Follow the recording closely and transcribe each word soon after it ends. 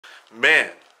Man,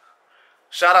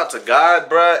 shout out to God,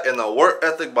 bruh, and the work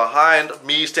ethic behind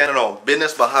me standing on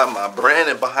business, behind my brand,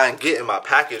 and behind getting my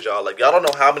package, y'all. Like, y'all don't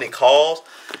know how many calls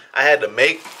I had to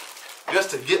make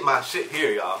just to get my shit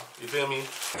here, y'all. You feel me?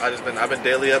 I've been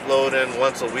daily uploading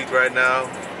once a week right now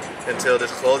until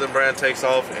this clothing brand takes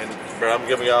off, and bro, I'm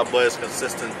giving y'all boys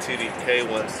consistent TDK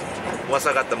once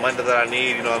I got the money that I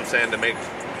need, you know what I'm saying, to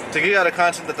give y'all the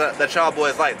content that y'all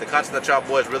boys like, the content that y'all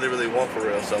boys really want for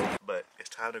real. So, but it's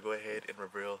time to go ahead and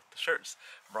reveal the shirts.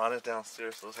 Bron is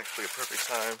downstairs, so it's actually a perfect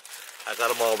time. I got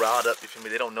them all riled up, you feel me?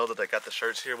 They don't know that I got the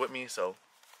shirts here with me, so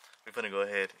we're gonna go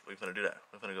ahead, we're gonna do that.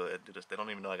 We're gonna go ahead and do this. They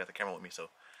don't even know I got the camera with me, so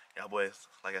y'all boys,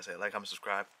 like I said, like, comment,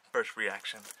 subscribe. First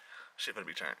reaction, shit finna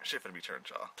be turned,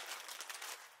 y'all.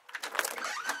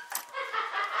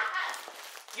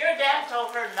 Your dad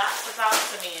told her not to talk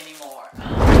to me anymore.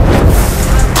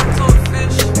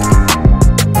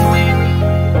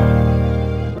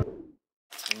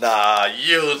 Nah,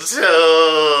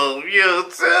 YouTube.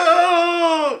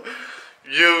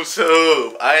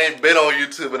 I ain't been on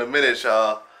YouTube in a minute,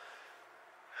 y'all.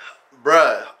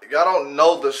 Bruh, y'all don't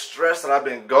know the stress that I've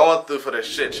been going through for this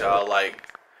shit, y'all. Like,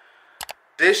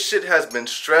 this shit has been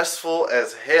stressful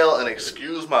as hell, and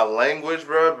excuse my language,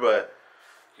 bruh, but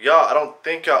y'all, I don't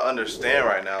think y'all understand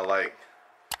right now. Like,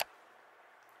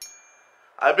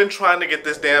 I've been trying to get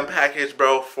this damn package,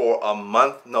 bro, for a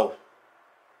month. No,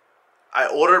 I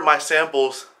ordered my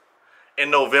samples in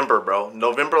November, bro.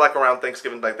 November, like around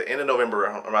Thanksgiving, like the end of November,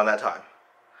 around that time.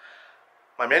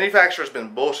 My manufacturer's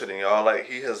been bullshitting, y'all. Like,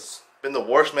 he has been the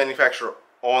worst manufacturer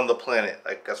on the planet.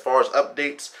 Like, as far as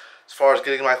updates, as far as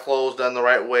getting my clothes done the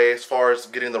right way, as far as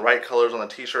getting the right colors on the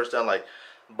t-shirts done. Like,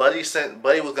 Buddy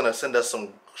was gonna send us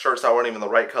some shirts that weren't even the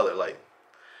right color. Like,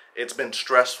 it's been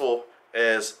stressful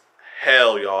as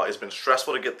hell, y'all. It's been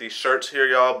stressful to get these shirts here,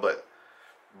 y'all. But,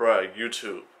 bruh,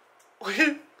 YouTube,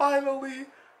 we finally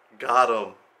got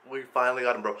them. We finally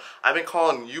got them, bro. I've been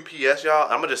calling UPS, y'all.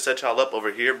 I'm gonna just set y'all up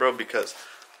over here, bro, because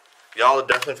y'all are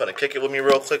definitely gonna kick it with me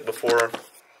real quick before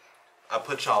I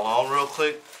put y'all on real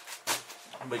quick.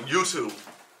 But YouTube,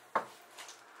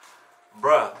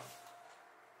 bruh,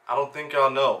 I don't think y'all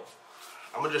know.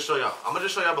 I'm gonna just show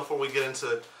y'all before we get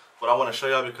into what I want to show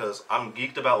y'all, because I'm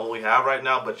geeked about what we have right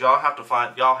now. But y'all have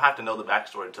to know the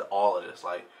backstory to all of this.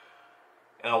 Like,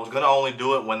 and I was gonna only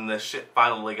do it when this shit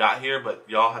finally got here, but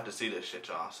y'all have to see this shit,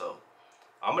 y'all. So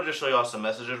I'm gonna just show y'all some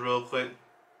messages real quick.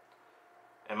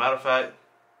 And matter of fact,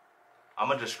 I'm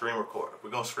gonna just screen record.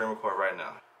 We're gonna screen record right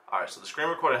now. Alright, so the screen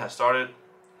recording has started.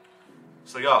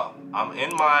 So y'all, I'm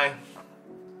in my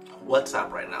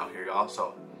WhatsApp right now here, y'all.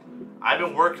 So I've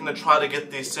been working to try to get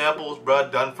these samples,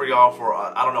 bruh, done for y'all for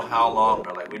I don't know how long,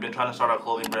 bruh. Like, we've been trying to start our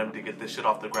clothing brand to get this shit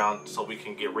off the ground so we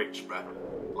can get rich, bruh.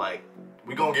 Like,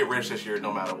 we gonna get rich this year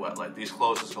no matter what. Like, these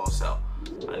clothes is gonna sell.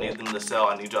 I need them to sell.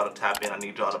 I need y'all to tap in. I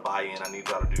need y'all to buy in. I need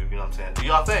y'all to do, you know what I'm saying, do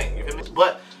y'all thing, you feel me?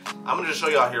 But I'm gonna just show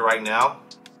y'all here right now.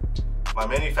 My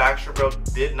manufacturer, bro,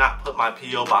 did not put my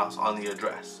P.O. box on the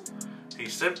address. He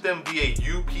shipped them via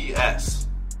UPS.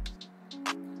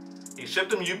 He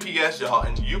shipped them UPS, y'all,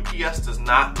 and UPS does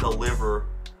not deliver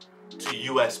to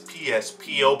USPS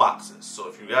P.O. boxes. So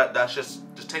if you got, that's just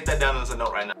take that down as a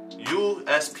note right now.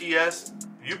 UPS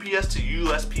to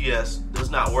USPS does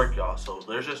not work, y'all. So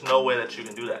there's just no way that you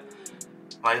can do that.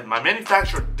 My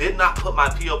manufacturer did not put my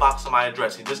P.O. box on my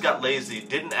address. He just got lazy,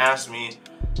 didn't ask me,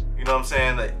 you know what I'm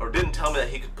saying, or didn't tell me that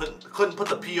he couldn't put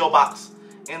the P.O. box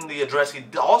in the address. He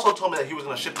also told me that he was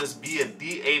gonna ship this via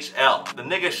DHL. The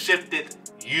nigga shipped it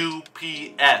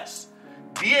UPS.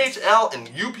 DHL and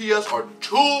UPS are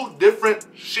two different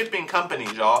shipping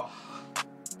companies, y'all.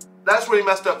 That's where he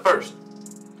messed up first.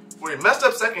 Where he messed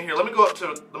up second here, let me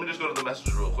just go to the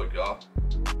messages real quick, y'all.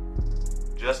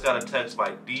 Just got a text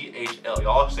by DHL.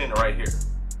 Y'all are seeing it right here.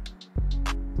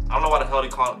 I don't know why the hell they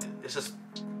call it. It's just,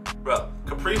 bro,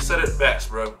 Capri said it best,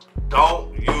 bro.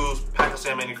 Don't use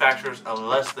Pakistan manufacturers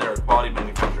unless they're a quality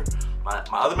manufacturer. My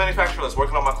other manufacturer that's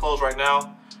working on my clothes right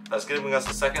now, that's giving us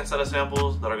a second set of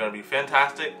samples that are gonna be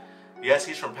fantastic. Yes,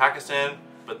 he's from Pakistan,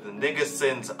 but the nigga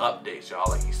sends updates, y'all.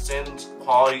 Like, he sends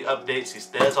quality updates. He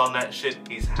stays on that shit.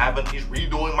 He's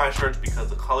redoing my shirts because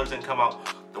the colors didn't come out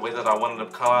the way that I wanted them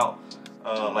to come out,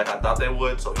 like I thought they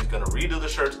would. So he's gonna redo the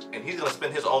shirts, and he's gonna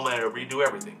spend his own money to redo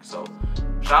everything. So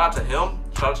shout out to him.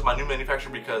 Shout out to my new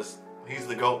manufacturer, because he's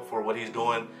the GOAT for what he's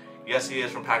doing. Yes, he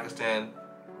is from Pakistan,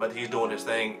 but he's doing his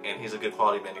thing, and he's a good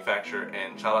quality manufacturer.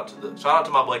 And shout out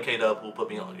to my boy K-Dub who put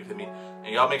me on, you feel me?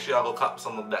 And y'all make sure y'all go cop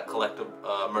some of that collective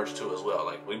merch too as well.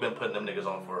 Like, we've been putting them niggas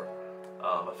on for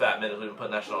a fat minute. We've been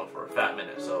putting that shit on for a fat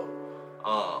minute. So,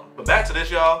 but back to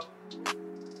this, y'all.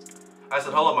 I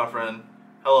said, hello, my friend.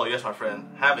 Hello, yes, my friend.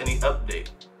 Have any update?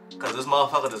 Because this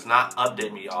motherfucker does not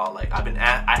update me, y'all. Like,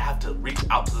 I have to reach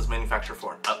out to this manufacturer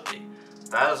for an update.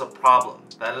 That is a problem.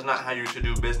 That is not how you should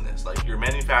do business. Like, your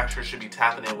manufacturer should be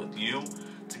tapping in with you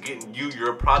to get you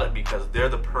your product because they're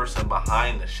the person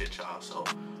behind the shit, y'all. So,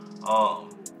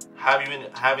 have any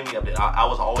update? I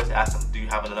was always asking, do you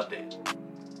have an update?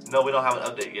 No, we don't have an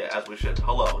update yet, as we should.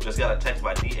 Hello, just got a text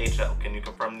by DHL. Can you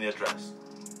confirm the address?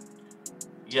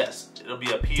 Yes, it'll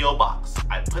be a P.O. box.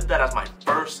 I put that as my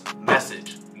first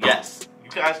message. Yes,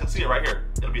 you guys can see it right here.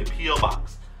 It'll be a P.O.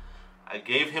 box. I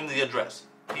gave him the address.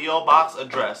 P.O. box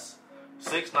address,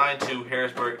 692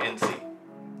 Harrisburg, NC.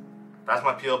 That's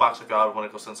my P.O. box if y'all want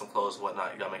to go send some clothes and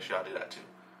whatnot. You gotta make sure y'all do that too.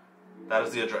 That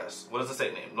is the address. What does the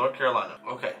state name? North Carolina.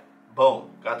 Okay,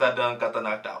 boom. Got that done, got that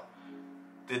knocked out.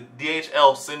 Did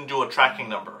DHL send you a tracking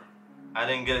number? I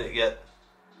didn't get it yet.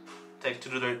 Takes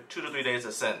 2 to 3 days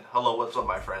to send. Hello, what's up,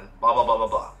 my friend? Blah, blah, blah, blah,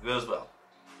 blah. Good as well.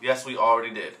 Yes, we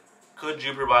already did. Could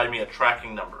you provide me a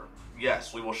tracking number?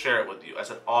 Yes, we will share it with you. I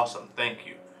said, awesome, thank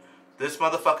you. This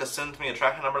motherfucker sends me a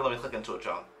tracking number. Let me click into it,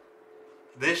 y'all.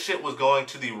 This shit was going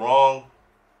to the wrong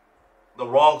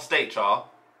state, y'all.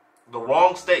 The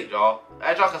wrong state, y'all.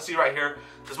 As y'all can see right here,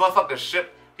 this motherfucker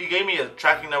shipped. He gave me a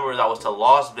tracking number that was to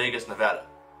Las Vegas, Nevada.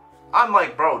 I'm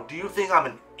like, bro, do you think I'm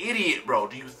an idiot, bro?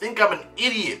 Do you think I'm an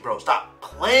idiot, bro? Stop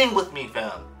playing with me,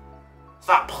 fam.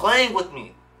 Stop playing with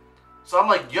me. So I'm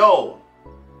like, yo,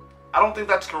 I don't think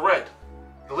that's correct.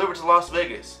 Delivered to Las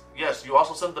Vegas. Yes, you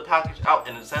also sent the package out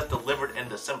and it says delivered in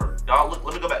December. Y'all, look,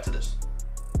 let me go back to this.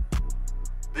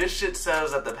 This shit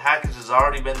says that the package has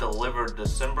already been delivered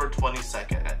December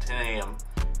 22nd at 10 a.m.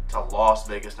 to Las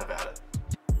Vegas, Nevada.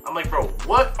 I'm like, bro,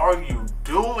 what are you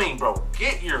doing, bro?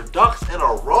 Get your ducks in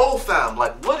a row, fam.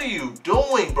 Like, what are you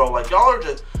doing, bro? Like,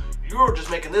 you're just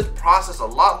making this process a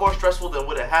lot more stressful than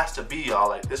what it has to be, y'all.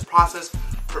 Like, this process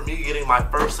for me getting my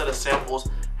first set of samples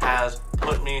has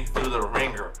put me through the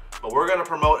ringer. But we're gonna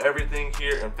promote everything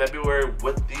here in February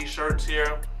with these shirts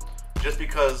here, just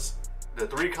because the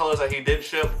 3 colors that he did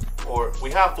ship, or we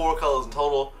have 4 colors in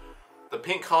total. The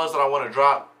pink colors that I want to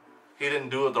drop, he didn't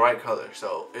do it the right color,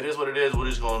 so it is what it is.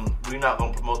 We're not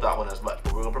gonna promote that one as much,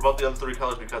 but we're gonna promote the other 3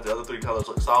 colors because the other 3 colors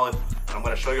look solid. And I'm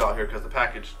gonna show y'all here because the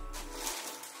package,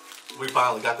 we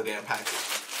finally got the damn package.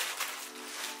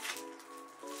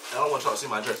 I don't want y'all to see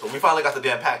my dress, but we finally got the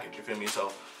damn package, you feel me?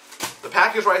 So the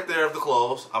package right there of the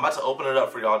clothes, I'm about to open it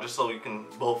up for y'all just so you can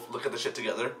both look at the shit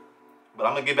together. But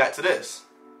I'm gonna get back to this.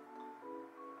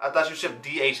 I thought you shipped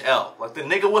DHL. Like, the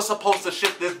nigga was supposed to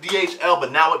ship this DHL,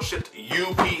 but now it shipped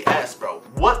UPS, bro.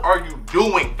 What are you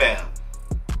doing, fam?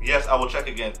 Yes, I will check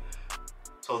again.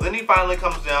 So then he finally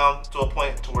comes down to a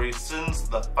point to where he sends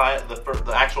the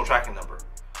actual tracking number.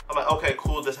 I'm like, okay,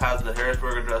 cool. This has the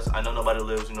Harrisburg address. I know nobody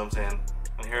lives, you know what I'm saying,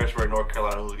 in Harrisburg, North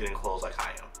Carolina, who's getting clothes like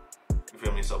I am. You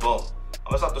feel me? So boom.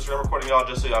 I'm gonna stop the screen recording, y'all,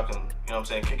 just so y'all can, you know what I'm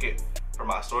saying, kick it for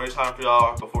my story time for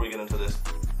y'all before we get into this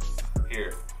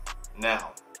here.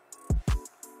 Now,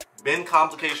 been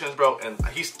complications, bro, and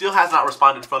he still has not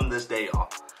responded from this day, y'all.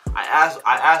 I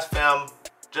asked fam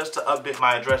just to update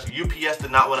my address. UPS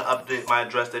did not want to update my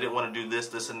address. They didn't want to do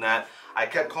this and that. I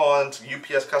kept calling to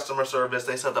UPS customer service.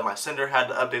 They said that my sender had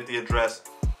to update the address.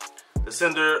 The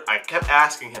sender, I kept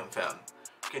asking him, fam,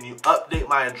 can you update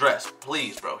my address,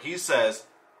 please, bro? He says,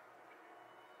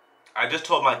 I just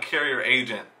told my carrier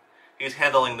agent he's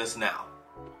handling this now.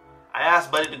 I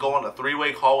asked Buddy to go on a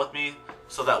 3-way call with me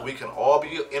so that we can all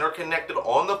be interconnected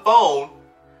on the phone.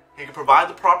 He can provide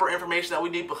the proper information that we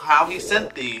need for how he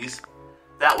sent these.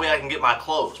 That way I can get my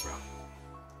clothes, bro.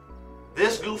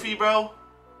 This goofy, bro,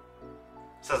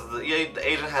 says the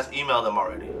agent has emailed them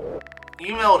already.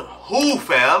 Emailed who,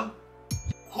 fam?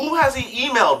 Who has he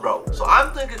emailed, bro? So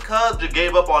I'm thinking cuz just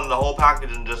gave up on the whole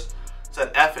package and just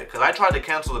said F it. Cause I tried to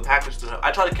cancel the package to him.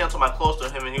 I tried to cancel my clothes to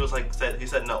him and he was like, he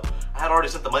said no. I had already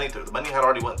sent the money through. The money had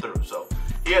already went through. So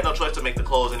he had no choice to make the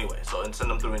clothes anyway. So, and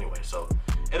send them through anyway. So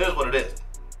it is what it is.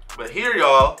 But here,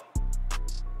 y'all,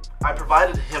 I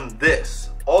provided him this.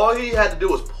 All he had to do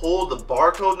was pull the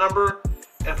barcode number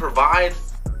and provide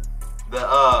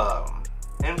the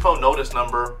info notice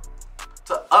number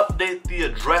to update the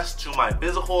address to my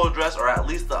physical address, or at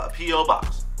least the P.O.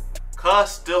 box. Cuz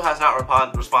still has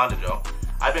not responded, yo.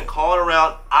 I've been calling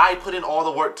around. I put in all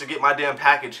the work to get my damn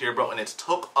package here, bro, and it's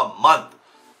took a month.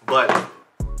 But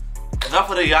enough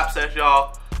of the yap sesh,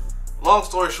 y'all. Long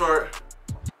story short,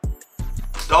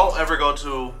 don't ever go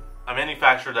to a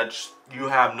manufacturer that you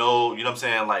have no, you know what I'm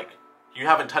saying, like, you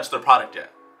haven't touched their product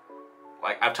yet.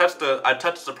 Like, I've touched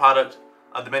the product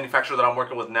of the manufacturer that I'm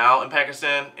working with now in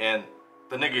Pakistan, and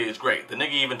the nigga is great. The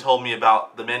nigga even told me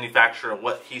about the manufacturer and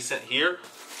what he sent here,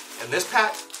 In this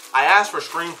pack, I asked for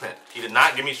screen print. He did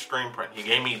not give me screen print. He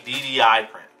gave me DDI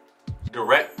print.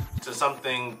 Direct to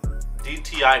something,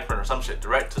 DTI print or some shit.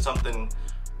 Direct to something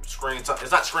screen.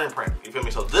 It's not screen print. You feel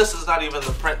me? So this is not even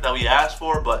the print that we asked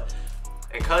for, but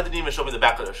it kind of didn't even show me the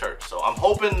back of the shirt. So I'm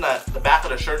hoping that the back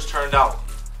of the shirts turned out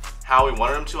how we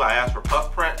wanted them to. I asked for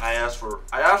puff print. I asked for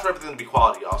everything to be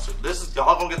quality, y'all. So this is,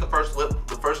 y'all gonna get the first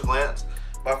glance,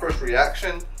 my first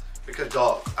reaction, because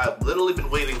y'all, I've literally been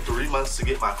waiting 3 months to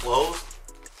get my clothes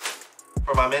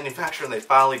for my manufacturer, and they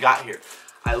finally got here.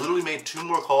 I literally made 2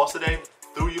 more calls today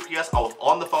through UPS. I was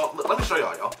on the phone. Let me show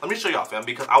y'all, y'all. Let me show y'all, fam,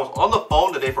 because I was on the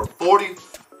phone today for 40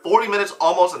 minutes,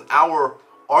 almost an hour,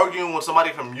 arguing with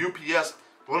somebody from UPS,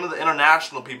 one of the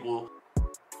international people.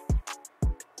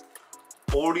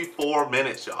 44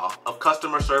 minutes, y'all, of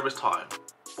customer service time.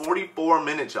 44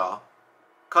 minutes, y'all.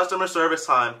 Customer service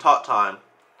time, talk time,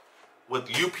 with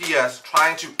UPS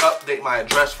trying to update my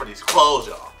address for these clothes,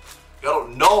 y'all. Y'all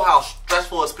don't know how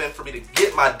stressful it's been for me to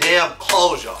get my damn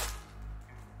clothes, y'all.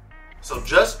 So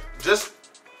just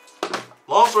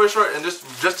long story short, and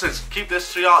just to keep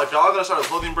this to y'all, if y'all are gonna start a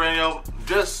clothing brand, yo,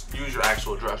 just use your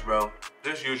actual address, bro.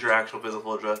 Just use your actual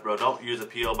physical address, bro. Don't use a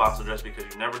P.O. box address, because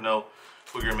you never know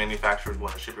who your manufacturer is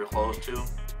going to ship your clothes to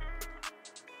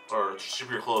or ship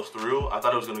your clothes through. I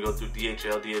thought it was going to go through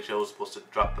DHL. DHL was supposed to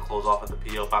drop the clothes off at the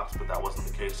P.O. box, but that wasn't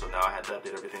the case, so now I had to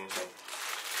update everything. So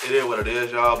it is what it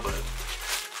is, y'all, but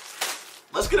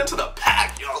let's get into the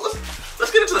pack, y'all.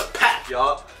 Let's get into the pack,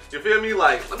 y'all. You feel me?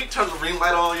 Like, let me turn the ring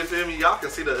light on, you feel me? Y'all can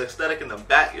see the aesthetic in the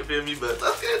back, you feel me? But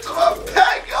let's get into my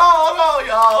pack, y'all. Hold on,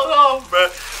 y'all. Hold on, bro.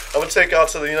 I'm gonna take y'all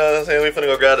to the, you know what I'm saying? We finna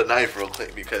go grab a knife real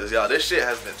quick, because, y'all, this shit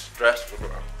has been stressful,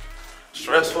 bro.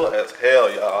 Stressful as hell,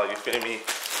 y'all. You feel me?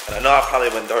 And I know I probably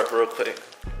went dark real quick.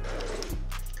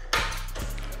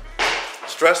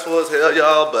 Stressful as hell,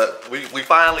 y'all, but we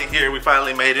finally here. We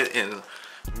finally made it, and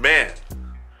man,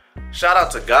 shout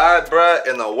out to God, bruh,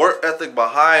 and the work ethic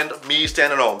behind me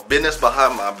standing on business,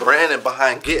 behind my brand, and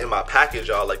behind getting my package,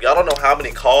 y'all. Like, y'all don't know how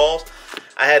many calls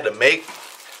I had to make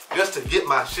just to get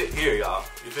my shit here, y'all.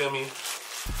 You feel me?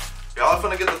 Y'all are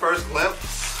finna get the first glimpse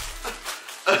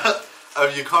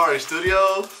of Yukari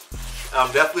Studios. I'm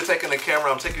definitely taking the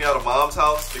camera. I'm taking y'all to Mom's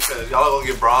house, because y'all are gonna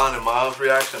get Bron and Mom's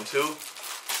reaction too,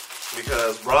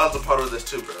 because Bron's a part of this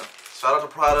too, bro. Shout out to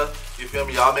Prada. You feel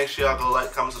me? Y'all make sure y'all go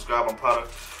like, comment, subscribe on Prada.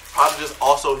 Prada just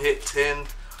also hit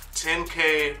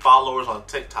 10K followers on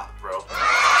TikTok, bro. Bron's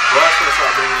gonna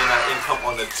start bringing in that income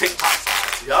on the TikTok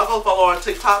side. So y'all go follow our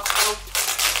TikTok, bro.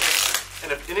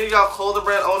 And if any of y'all clothing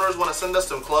brand owners want to send us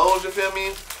some clothes, you feel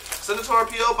me? Send it to our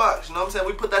P.O. box. You know what I'm saying?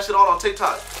 We put that shit on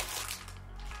TikTok.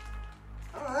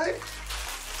 Alright.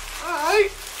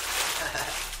 Alright.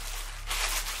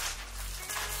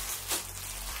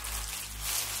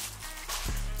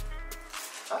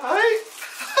 Alright.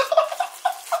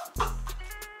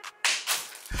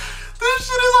 This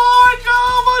shit is hard,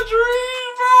 y'all. My dream,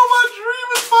 bro. My dream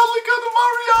is finally come to my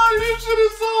reality. This shit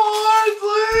is so hard,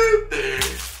 Twin.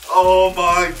 Oh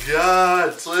my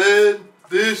God, Twin.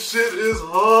 This shit is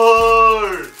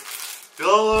hard.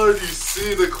 Y'all already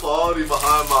see the quality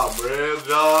behind my brand,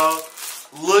 y'all.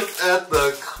 Look at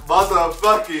the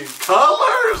motherfucking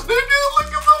colors, nigga.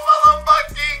 Look at the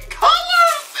motherfucking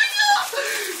colors,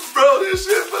 nigga. Bro, this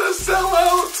shit finna sell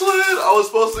out, Twin. I was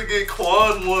supposed to get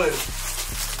Quan one.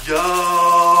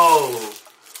 Yo,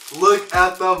 look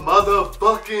at the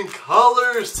motherfucking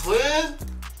colors, Twin.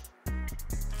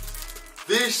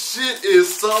 This shit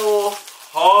is so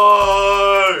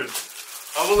hard.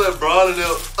 I'm gonna let Bron in there.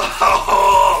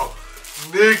 Oh,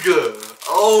 nigga.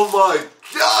 Oh my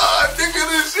God, nigga,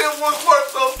 this shit was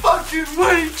worth the fucking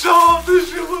wait, y'all. This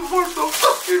shit was worth the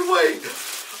fucking wait.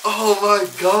 Oh my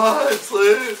God,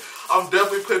 Twin. I'm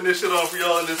definitely putting this shit on for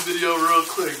y'all in this video real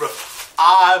quick, bro.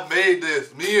 I made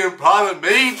this. Me and Prada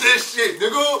made this shit,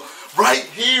 nigga. Right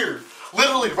here.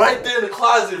 Literally right there in the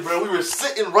closet, bro. We were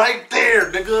sitting right there,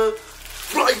 nigga.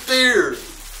 Right there.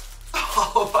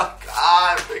 Oh my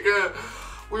God, nigga.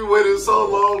 We waited so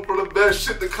long for the best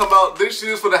shit to come out. This shit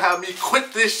is gonna have me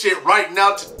quit this shit right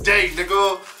now today,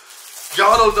 nigga.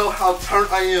 Y'all don't know how turned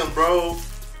I am, bro.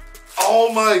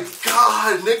 Oh my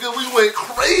God, nigga. We went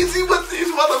crazy with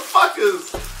these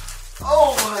motherfuckers.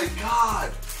 Oh my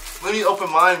God. Let me open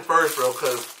mine first, bro,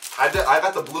 because I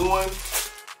got the blue one.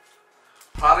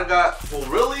 Prada got, well,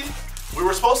 really? We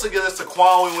were supposed to get this to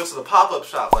Quan when we went to the pop-up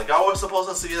shop. Like, y'all were supposed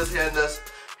to see us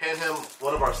hand him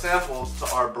one of our samples to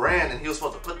our brand, and he was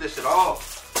supposed to put this shit on.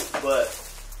 But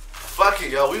fuck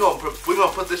it, yo, we gonna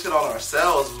put this shit on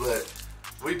ourselves. But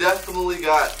we definitely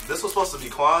got, this was supposed to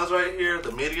be Quan's right here,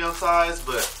 the medium size.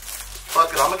 But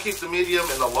fuck it, I'm gonna keep the medium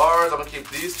and the large. I'm gonna keep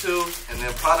these two, and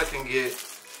then Prada can get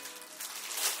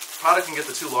Prada can get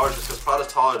the 2 largest because Prada's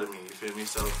taller than me, you feel me?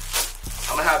 So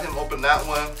I'm gonna have him open that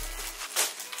one.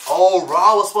 Oh,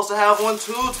 Raw was supposed to have one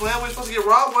too, twin. We were supposed to get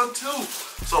Raw one too.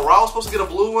 So Raw was supposed to get a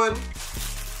blue one,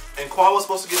 and Quan was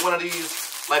supposed to get one of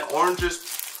these like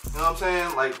oranges. You know what I'm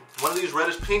saying? Like one of these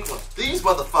reddish pink ones. These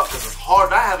motherfuckers is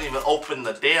hard. I haven't even opened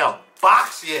the damn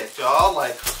box yet, y'all.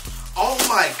 Like, oh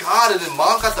my god! And then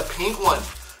Mom got the pink one.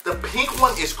 The pink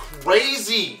one is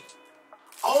crazy.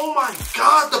 Oh my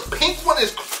god, the pink one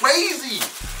is crazy,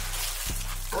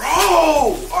 bro.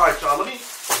 All right, y'all.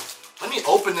 Let me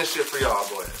open this shit for y'all,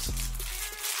 boys.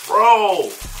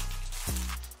 Bro,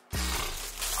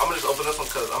 I'm gonna just open this one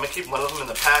because I'm gonna keep one of them in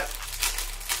the pack.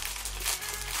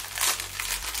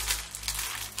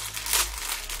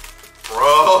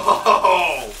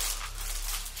 Bro,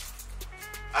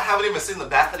 I haven't even seen the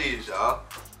back of these, y'all.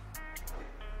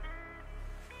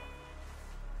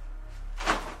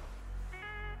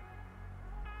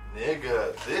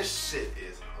 Nigga, this shit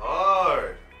is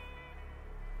hard.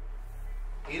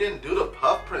 He didn't do the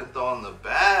puff print though on the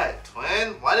back,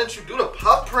 twin. Why didn't you do the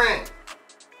puff print?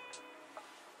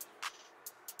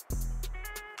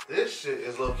 This shit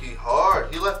is low-key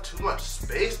hard. He left too much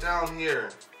space down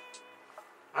here.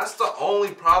 That's the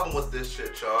only problem with this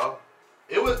shit, y'all.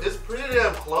 It's pretty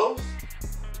damn close.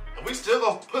 And we still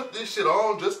gonna put this shit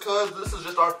on just cause this is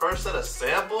just our first set of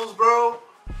samples, bro.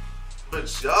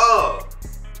 But y'all,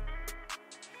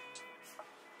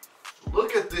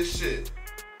 look at this shit.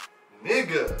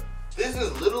 Nigga, this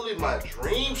is literally my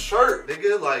dream shirt,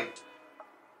 nigga. Like,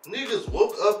 niggas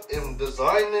woke up and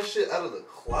designed this shit out of the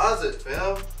closet,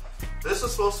 fam. This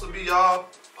is supposed to be, y'all,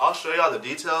 I'll show y'all the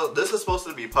details. This is supposed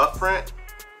to be puff print.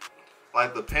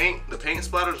 Like the paint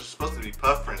splatters are supposed to be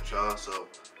puff print, y'all. So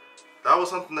that was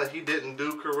something that he didn't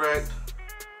do correct.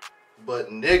 But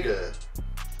nigga,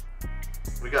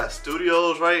 we got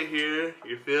studios right here,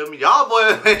 you feel me? Y'all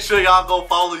boys, make sure y'all go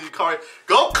follow Yukari.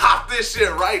 Go cop this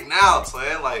shit right now,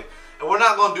 twin. Like, and we're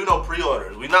not gonna do no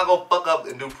pre-orders. We're not gonna fuck up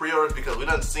and do pre-orders because we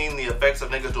done seen the effects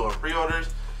of niggas doing pre-orders.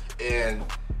 And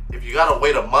if you gotta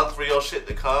wait a month for your shit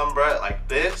to come, bruh, like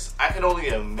this, I can only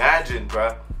imagine,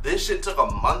 bruh. This shit took a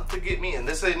month to get me and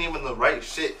this ain't even the right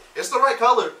shit. It's the right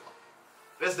color.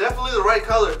 It's definitely the right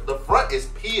color. The front is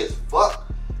P as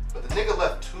fuck. But the nigga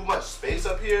left too much space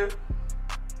up here.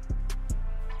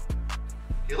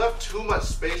 He left too much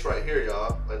space right here,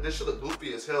 y'all. Like, this should look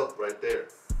goofy as hell right there.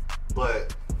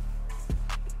 But,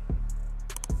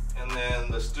 and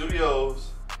then the studios,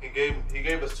 he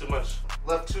gave us too much,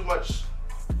 left too much.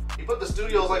 He put the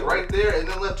studios like right there and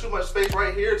then left too much space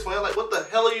right here, twin. Like, what the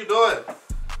hell are you doing?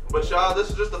 But y'all, this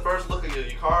is just the first look at your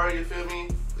Yukari, you feel me?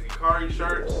 The Yukari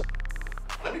shirts.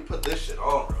 Let me put this shit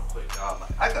on real quick, y'all.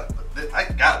 Like, I gotta put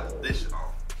this shit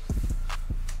on.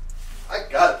 I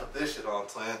gotta put this shit on,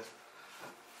 twin.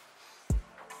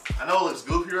 I know it looks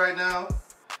goofy right now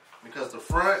because the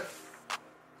front,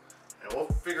 and we'll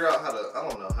figure out how to, I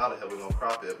don't know how the hell we're gonna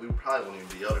crop it. We probably won't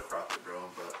even be able to crop it, bro.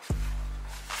 But,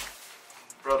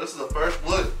 bro, this is the first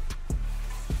look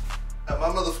at my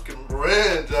motherfucking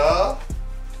brand, y'all.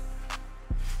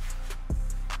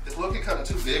 It's looking kind of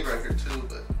too big right here too,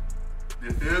 but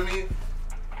you feel me?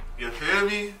 You feel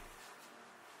me?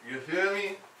 You feel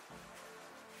me?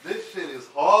 This shit is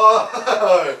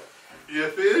hard. You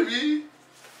feel me?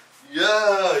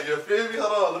 Yeah, you feel me?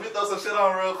 Hold on, let me throw some shit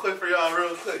on real quick for y'all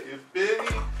real quick. You feel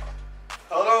me?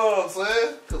 Hold on,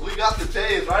 son. Cause we got the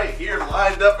J's right here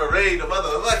lined up and ready to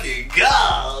motherfucking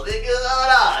go. Nigga,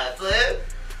 hold on, son.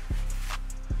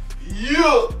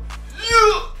 Yeah.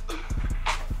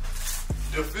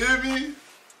 You feel me?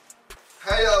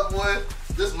 Hey y'all, boy.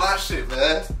 This my shit,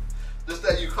 man. This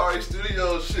that Yukari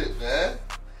Studios shit, man.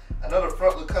 I know the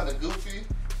front look kind of goofy.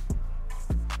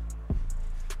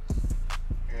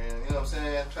 And you know what I'm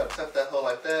saying? Try to tuck that hole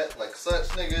like that, like such,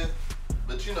 nigga.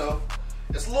 But you know,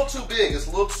 it's a little too big. It's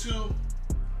a little too,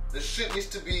 this shit needs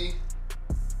to be,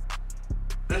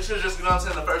 this shit just, you know what I'm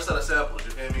saying, the first set of samples,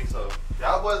 you feel me? So,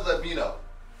 y'all boys let me know.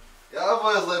 Y'all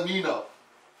boys let me know.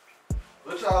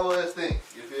 What y'all boys think?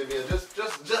 You feel me?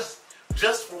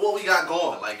 Just for what we got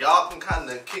going. Like, y'all can kind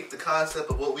of kick the concept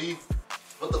of what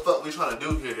the fuck we trying to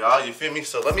do here, y'all. You feel me?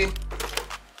 So let me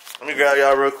grab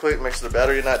y'all real quick. Make sure the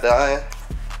battery not dying.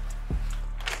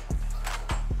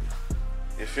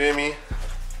 You feel me?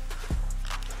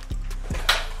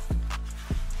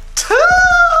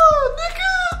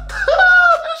 Nigga!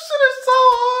 This shit is so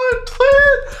hard,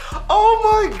 twin! Oh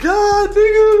my god,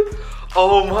 nigga!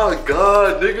 Oh my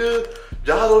god, nigga!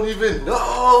 Y'all don't even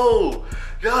know!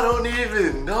 Y'all don't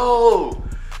even know!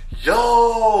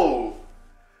 Yo!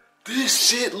 This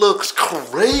shit looks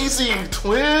crazy,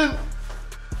 twin!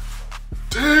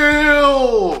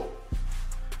 Damn!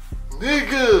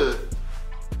 Nigga.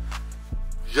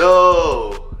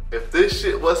 Yo, if this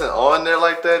shit wasn't on there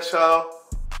like that,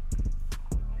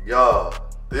 y'all,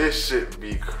 this shit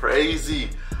be crazy.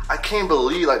 I can't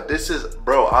believe, like, this is,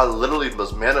 bro, I literally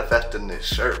was manifesting this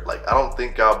shirt. Like, I don't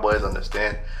think y'all boys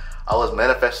understand. I was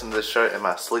manifesting this shirt in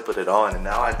my sleep with it on, and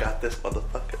now I got this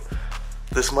motherfucker.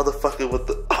 This motherfucker with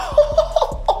the...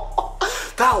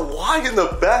 That Y in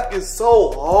the back is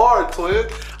so hard, twin.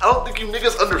 I don't think you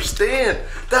niggas understand.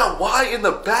 That Y in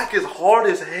the back is hard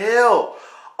as hell.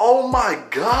 Oh my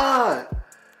God.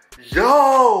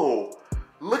 Yo.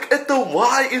 Look at the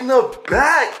Y in the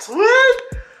back, twin.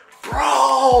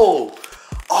 Bro.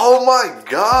 Oh my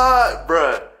God,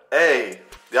 bruh. Hey,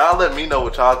 y'all let me know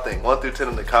what y'all think. 1 through 10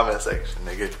 in the comment section,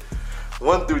 nigga.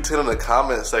 1 through 10 in the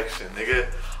comment section,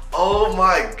 nigga. Oh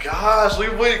my gosh, we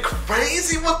went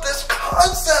crazy with this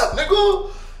concept, nigga.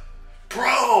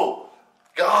 Bro,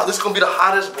 God, this is gonna be the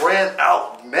hottest brand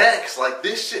out next. Like,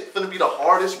 this shit finna be the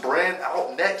hardest brand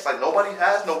out next. Like, nobody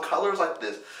has no colors like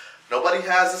this. Nobody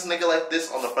has this nigga like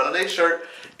this on the front of their shirt.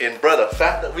 And bro, the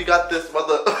fact that we got this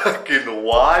motherfucking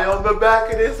Y on the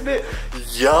back of this bit,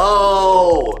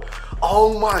 yo,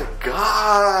 oh my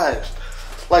gosh.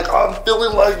 Like, I'm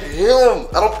feeling like him.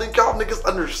 I don't think y'all niggas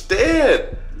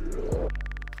understand.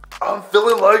 I'm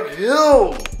feeling like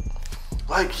him.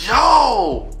 Like,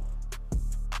 yo.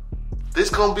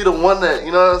 This gonna be the one that,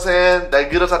 you know what I'm saying,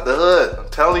 that get us out the hood. I'm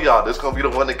telling y'all, this gonna be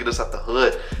the one that get us out the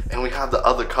hood. And we have the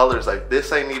other colors. Like,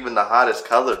 this ain't even the hottest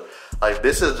color. Like,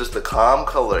 this is just the calm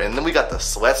color. And then we got the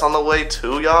sweats on the way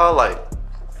too, y'all. Like,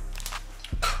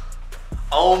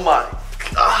 oh my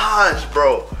gosh,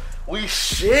 bro. We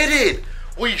shitted.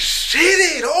 We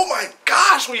shitted. Oh my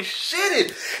gosh, we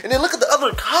shitted. And then look at the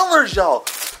other colors, y'all.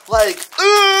 Like,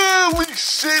 we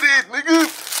shitted,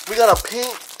 nigga. We got a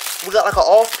pink. We got like an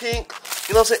off pink.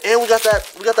 You know what I'm saying? And we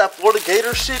got that Florida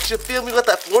Gator shit. You feel me? We got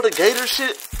that Florida Gator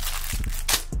shit.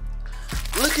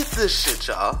 Look at this shit,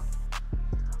 y'all.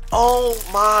 Oh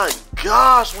my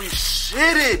gosh, we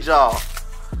shitted, y'all.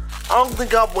 I don't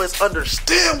think y'all boys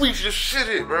understand we just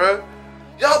shitted, bro.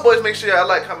 Y'all boys make sure y'all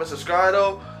like, comment, subscribe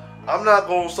though. I'm not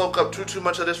gonna soak up too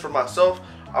much of this for myself.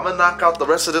 I'm gonna knock out the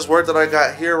rest of this work that I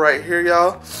got here, right here,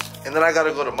 y'all. And then I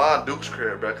gotta go to Mon Duke's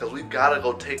crib, bro, because we gotta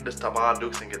go take this to Mon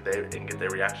Duke's and get their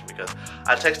reaction. Because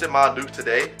I texted Mon Duke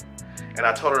today, and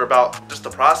I told her about just the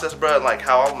process, bro, and like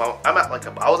how I'm at, like,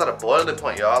 I was at a boiling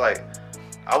point, y'all. Like,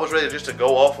 I was ready just to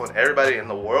go off on everybody in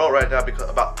the world right now because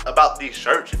about these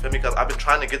shirts, you feel me? Because I've been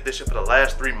trying to get this shit for the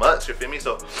last 3 months, you feel me?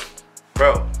 So,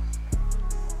 bro,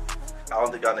 I don't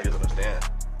think y'all niggas understand.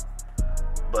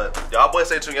 But y'all boys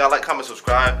stay tuned. Y'all like, comment,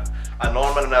 subscribe. I know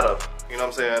I'm running out of, you know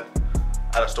what I'm saying,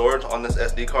 out of storage on this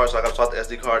SD card, so I gotta swap the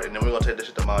SD card, and then we're gonna take this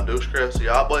shit to Mon Duke's crib. So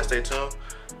y'all boys stay tuned.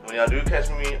 When y'all do catch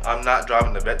me, I'm not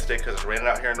driving the vet today because it's raining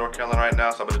out here in North Carolina right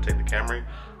now, so I'm gonna take the Camry.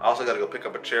 I also gotta go pick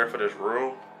up a chair for this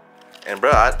room. And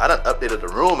bro, I done updated the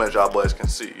room, as y'all boys can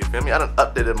see. You feel me? I done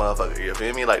updated motherfucker. You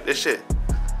feel me? Like, this shit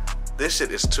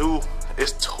is too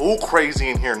crazy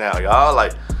in here now, y'all.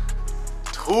 Like,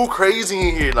 too crazy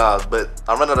in here now. But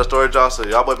I'm running out of storage, y'all, so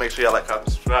y'all boys make sure y'all like, comment,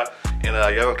 subscribe, and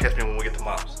y'all gonna catch me when we get to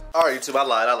Mom's. All right, YouTube, I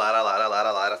lied.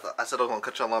 I said I was gonna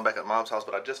cut y'all on back at Mom's house,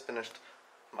 but I just finished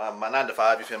my 9 to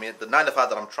 5, you feel me? The 9 to 5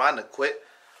 that I'm trying to quit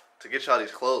to get y'all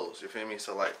these clothes, you feel me?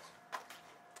 So, like,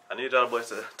 I need y'all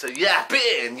boys to yap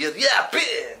in.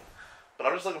 But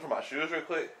I'm just looking for my shoes real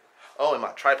quick. Oh, and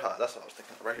my tripod. That's what I was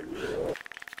thinking of right here.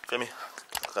 Feel me?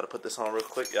 Gotta put this on real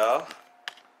quick, y'all.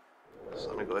 So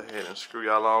let me go ahead and screw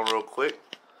y'all on real quick.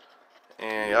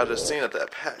 And y'all just seen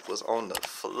that pack was on the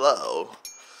flow.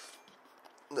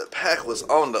 The pack was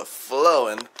on the flow.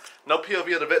 And no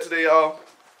POV of the vet today, y'all.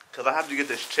 Because I have to get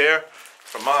this chair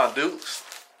from Mon Duke's.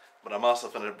 But I'm also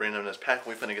finna bring them this pack.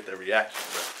 We finna get their reaction,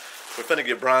 bro. We're finna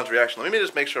get Bron's reaction. Let me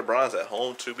just make sure Bron's at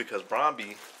home too, because Bron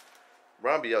be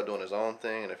out doing his own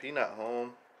thing, and if he not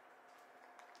home,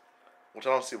 which I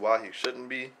don't see why he shouldn't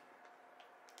be,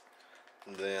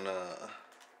 then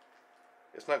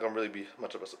it's not gonna really be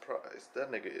much of a surprise. That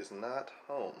nigga is not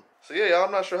home. So yeah, y'all,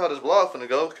 I'm not sure how this vlog finna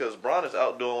go, because Bron is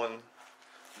out doing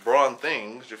Bron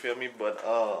things, you feel me? But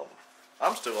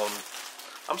I'm still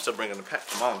bringing the pack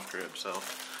to Mom's crib. So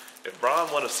if Bron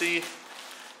wanna see,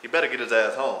 he better get his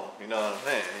ass home. You know what I'm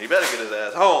saying? He better get his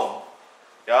ass home.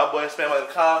 Y'all boys spam by the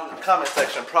comment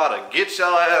section, Prada, get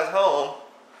y'all ass home.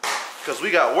 Because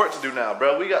we got work to do now,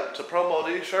 bro. We got to promo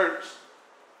these shirts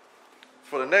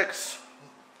for the next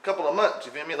couple of months.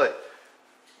 You feel me? Like,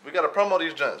 we got to promo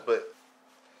these joints, but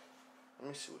let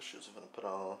me see what shoes I'm going to put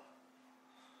on.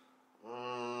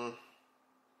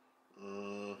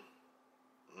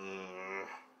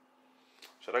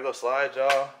 Should I go slide,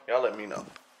 y'all? Y'all let me know.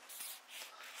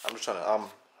 I'm just trying to,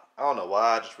 I don't know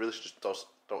why, I just really should just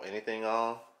throw anything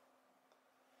on.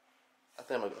 I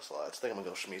think I'm gonna go slides. I think I'm gonna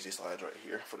go Shmeezy slides right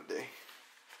here for the day.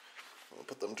 I'm gonna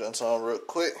put them gents on real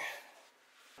quick.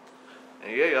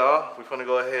 And yeah, y'all, we're gonna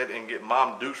go ahead and get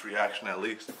Mom Duke's reaction at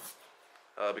least.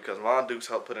 Because Mom Duke's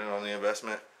helped put in on the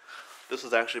investment. This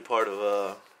is actually part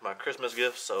of my Christmas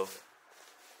gift, so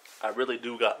I really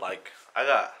do got like, I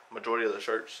got majority of the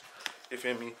shirts, you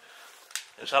feel me?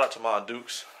 And shout out to Mom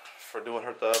Duke's for doing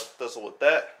her thistle with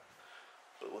that.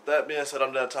 But with that being said,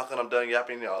 I'm done talking, I'm done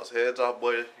yapping y'all's heads off,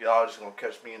 boy. Y'all just gonna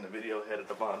catch me in the video headed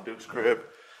to Mom Duke's crib.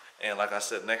 And like I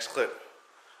said, next clip,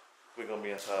 we're gonna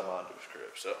be inside Mom Duke's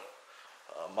crib, so.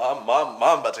 Mom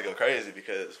about to go crazy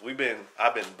because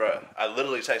bruh, I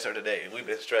literally texted her today and we've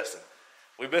been stressing.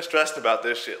 We've been stressed about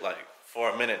this shit like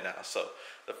for a minute now. So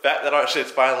the fact that our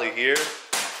shit's finally here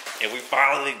and we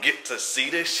finally get to see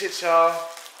this shit, y'all,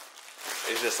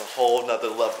 it's just a whole nother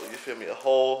level, you feel me? A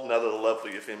whole nother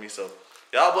level, you feel me? So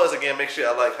y'all boys, again, make sure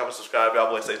y'all like, comment, subscribe. Y'all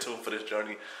boys stay tuned for this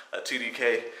journey at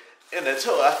TDK. And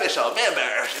until I fish y'all man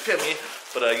bears, you feel me?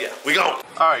 But yeah, we go.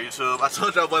 Alright, YouTube. I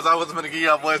told y'all boys I wasn't gonna give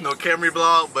y'all boys no Camry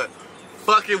vlog, but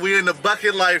fuck it, we in the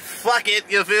bucket like fuck it,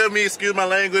 you feel me? Excuse my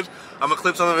language. I'm gonna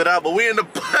clip some of it out, but we in the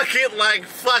bucket like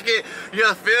fuck it,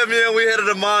 you feel me? And we headed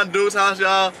to Mom Duke's house,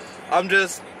 y'all. I'm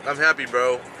happy,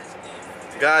 bro.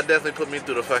 God definitely put me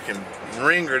through the fucking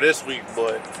ringer this week,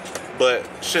 boy. But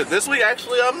shit, this week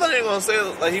actually, I'm not even gonna say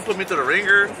like he put me through the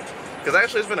ringer. Cause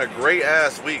actually it's been a great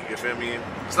ass week, you feel me?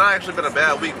 It's not actually been a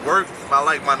bad week. Work,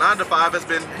 my 9 to 5 has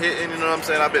been hitting, you know what I'm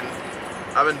saying? I've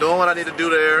been doing what I need to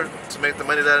do there to make the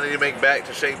money that I need to make back,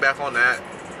 to shake back on that.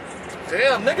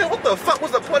 Damn, nigga, what the fuck was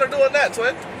the point of doing that,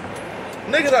 twin?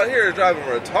 Niggas out here driving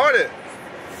retarded.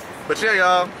 But yeah,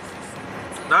 y'all,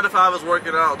 9 to 5 is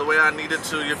working out the way I needed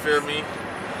to, you feel me?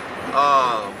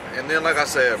 And then like I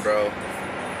said, bro,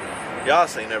 y'all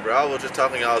seen it, bro. I was just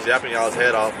talking y'all, was yapping y'all's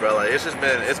head off, bro. Like it's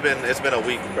been a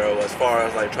week, bro, as far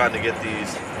as like trying to get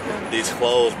these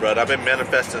clothes, bro. I've been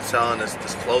manifesting selling this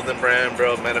clothing brand,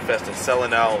 bro, manifesting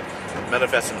selling out,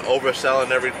 manifesting overselling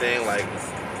everything, like,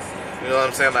 you know what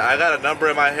I'm saying? Like I got a number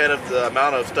in my head of the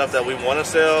amount of stuff that we want to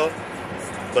sell,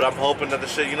 but I'm hoping that the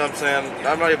shit, you know what I'm saying?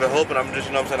 I'm not even hoping, I'm just,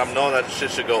 you know what I'm saying, I'm knowing that the shit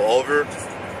should go over.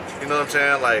 You know what I'm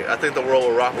saying? Like I think the world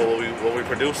will rock with what we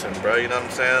producing, bro. You know what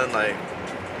I'm saying? Like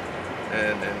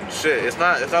And shit, it's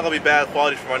not gonna be bad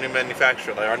quality from our new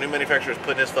manufacturer. Like our new manufacturer is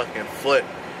putting his fucking foot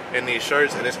in these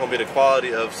shirts, and it's gonna be the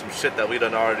quality of some shit that we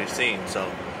done already seen.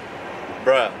 So,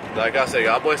 bruh, like I said,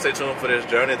 y'all boys stay tuned for this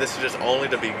journey. This is just only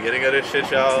the beginning of this shit,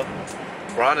 y'all.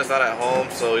 Bron is not at home,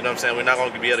 so you know what I'm saying. We're not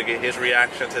gonna be able to get his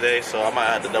reaction today, so I might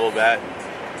have to double back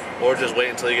or just wait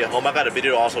until he get home. I got a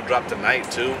video also drop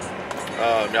tonight too.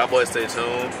 Y'all boys stay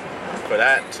tuned for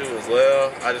that too as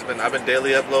well. I've been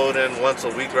daily uploading once a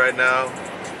week right now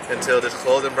until this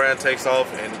clothing brand takes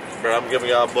off, and bro, I'm giving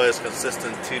y'all boys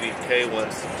consistent TDK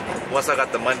once I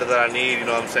got the money that I need, you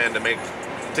know what I'm saying, to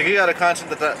give y'all the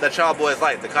content that y'all boys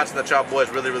like, the content that y'all boys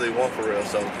really want for real.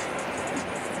 So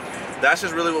that's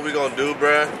just really what we gonna do,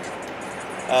 bruh.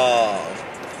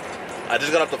 I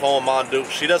just got off the phone with Mom Duke.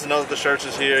 She doesn't know that the shirts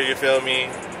is here, you feel me?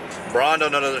 Bron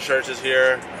don't know that the shirts is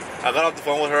here. I got off the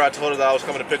phone with her. I told her that I was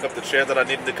coming to pick up the chair that I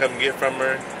needed to come get from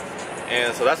her.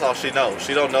 And so that's all she knows.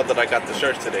 She don't know that I got the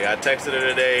shirts today. I texted her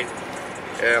today.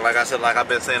 And like I said, like I've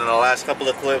been saying in the last couple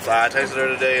of clips, I texted her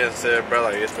today and said, bro,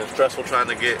 like it's been stressful trying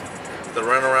to get the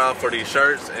runaround for these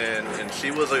shirts. And she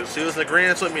was in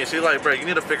agreement with me. She's like, bro, you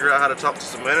need to figure out how to talk to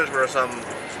some management or something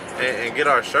and get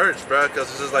our shirts, bro. Because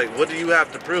it's just like, what do you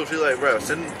have to prove? She's like, bro,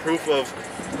 send proof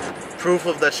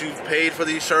of that you paid for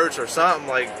these shirts or something,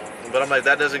 like. But I'm like,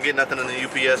 that doesn't get nothing in the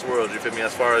UPS world, you feel me,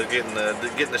 as far as getting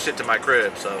the shit to my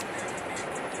crib. So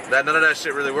none of that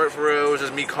shit really worked for real. It was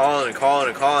just me calling. And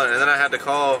then I had to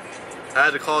call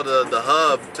the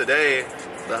hub today,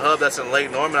 the hub that's in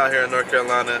Lake Norman out here in North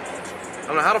Carolina.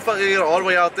 I'm like, how the fuck did you get all the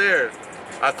way out there?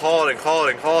 I called,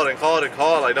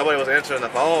 like nobody was answering the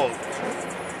phone.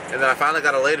 And then I finally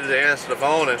got a lady to answer the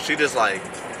phone, and she was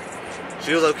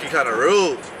low-key kind of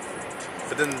rude.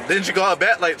 But then she called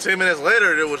back like 10 minutes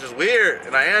later, which is weird.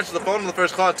 And I answered the phone on the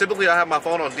first call. Typically, I have my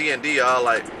phone on D&D, y'all.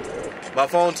 Like, my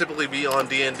phone typically be on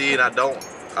D&D, and I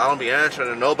don't be answering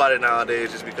to nobody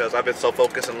nowadays just because I've been so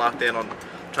focused and locked in on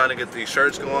trying to get these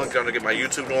shirts going, trying to get my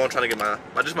YouTube going, trying to get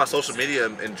just my social media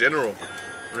in general.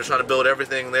 I'm just trying to build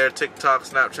everything there, TikTok,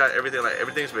 Snapchat, everything. Like,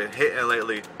 everything's been hitting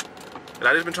lately. And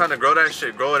I just been trying to grow that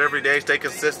shit, grow it every day, stay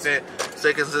consistent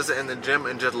in the gym,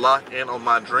 and just lock in on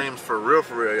my dreams for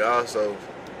real, y'all. So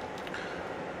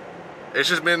it's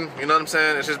just been, you know what I'm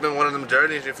saying? It's just been one of them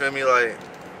journeys, you feel me? Like,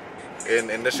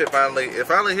 And this shit finally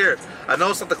here. I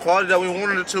know it's not the quality that we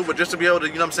wanted it to, but just to be able to,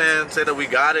 you know what I'm saying, say that we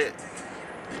got it,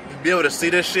 be able to see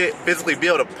this shit, physically be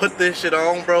able to put this shit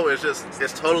on, bro,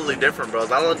 it's totally different, bro.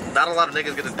 Not a lot of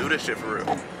niggas get to do this shit for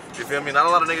real. You feel me? Not a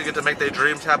lot of niggas get to make their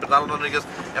dreams happen. Not a lot of niggas,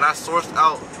 and I sourced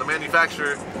out the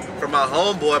manufacturer from my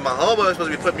homeboy. My homeboy was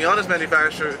supposed to be putting me on this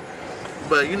manufacturer,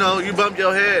 but you know, you bump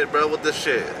your head, bro, with this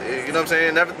shit. You know what I'm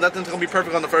saying? Nothing's gonna be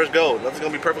perfect on the first go. Nothing's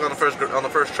gonna be perfect on the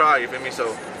first try. You feel me?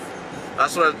 So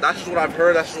that's just what I've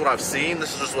heard. That's just what I've seen.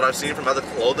 This is just what I've seen from other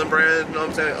clothing brands. You know what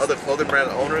I'm saying? Other clothing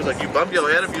brand owners. Like, you bump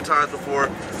your head a few times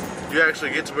before you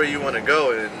actually get to where you want to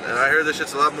go. And I heard this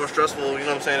shit's a lot more stressful, you know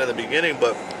what I'm saying, in the beginning.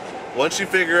 But once you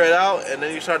figure it out and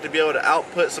then you start to be able to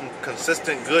output some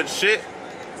consistent good shit,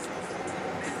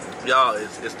 y'all,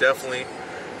 it's definitely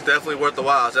worth the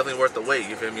while. It's definitely worth the wait.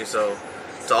 You feel me? So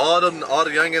to all the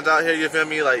youngins out here, you feel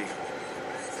me, like.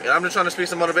 And I'm just trying to speak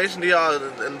some motivation to y'all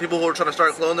and people who are trying to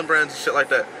start clothing brands and shit like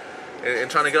that. And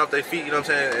trying to get off their feet, you know what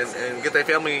I'm saying, and get their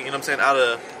family, you know what I'm saying, out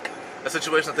of a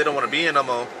situation that they don't want to be in no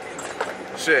more.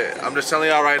 Shit, I'm just telling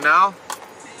y'all right now,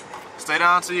 stay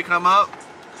down until you come up.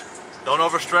 Don't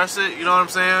overstress it, you know what I'm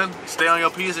saying? Stay on your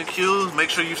P's and Q's.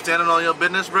 Make sure you standing on your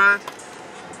business, bruh.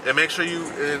 And make sure you,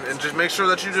 and just make sure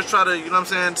that you just try to, you know what I'm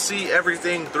saying, see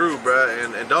everything through,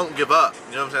 bruh. And don't give up,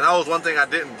 you know what I'm saying? That was one thing I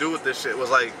didn't do with this shit,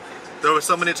 was like, there were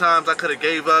so many times I could have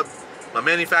gave up. My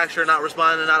manufacturer not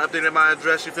responding, not updating my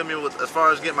address, you feel me, with, as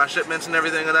far as getting my shipments and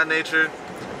everything of that nature.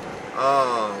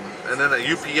 And then at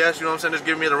UPS, you know what I'm saying, just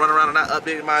giving me the runaround and not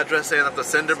updating my address, saying that the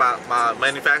sender, my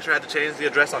manufacturer had to change the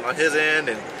address on his end,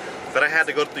 and that I had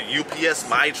to go through UPS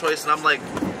My Choice. And I'm like,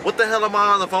 what the hell am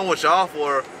I on the phone with y'all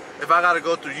for if I gotta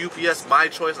go through UPS My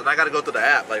Choice and I gotta go through the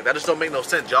app? Like, that just don't make no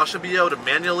sense. Y'all should be able to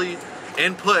manually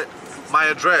input my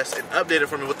address and update it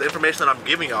for me with the information that I'm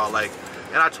giving y'all. Like,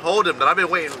 and I told him that I've been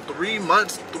waiting 3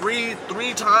 months, three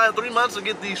months to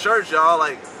get these shirts, y'all.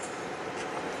 Like,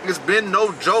 it's been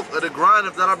no joke of the grind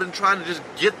of that I've been trying to just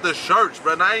get the shirts,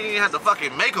 bro. And I ain't even had to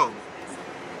fucking make them.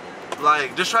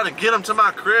 Like, just trying to get them to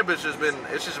my crib, it's just been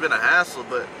a hassle.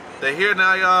 But they're here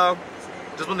now, y'all.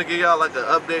 Just want to give y'all like an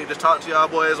update, just talk to y'all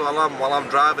boys while I'm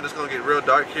driving. It's gonna get real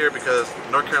dark here because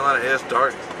North Carolina is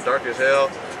dark as hell.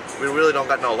 We really don't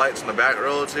got no lights in the back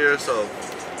roads here, so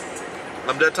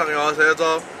I'm dead talking y'all's heads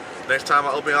off. Next time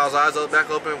I open y'all's eyes back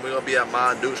open, we're gonna be at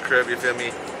my Duke's crib, you feel me?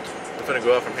 We're finna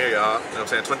go up from here, y'all. You know what I'm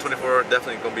saying? 2024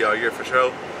 definitely gonna be our year for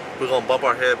sure. We're gonna bump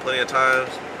our head plenty of times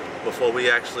before we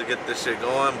actually get this shit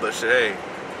going, but shit, hey,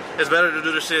 it's better to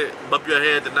do the shit, bump your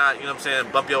head than not, you know what I'm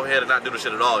saying? Bump your head and not do the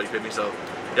shit at all, you feel me? So,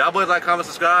 y'all boys like, comment,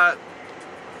 subscribe.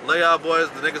 Love y'all boys,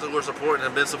 the niggas that we're supporting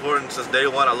and been supporting since day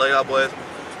one. I love y'all boys.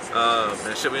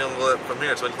 And shit, we gonna go from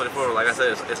here, 2024. Like I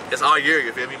said, it's our year,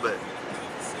 you feel me? But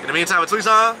in the meantime, with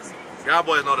Tucson, y'all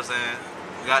boys know the saying.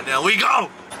 Goddamn, we go!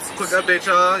 Quick update,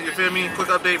 y'all, you feel me? Quick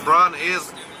update, Bron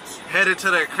is headed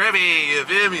to their cribby, you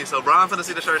feel me? So Bron finna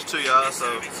see the shirts too, y'all. So,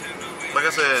 like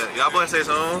I said, y'all boys stay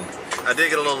home. I did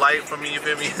get a little light from me, you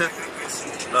feel me?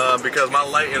 Because my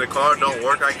light in the car don't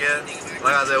work, I guess.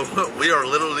 Like I said, we are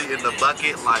literally in the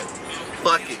bucket, like,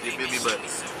 fuck it, you feel me? But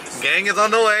gang is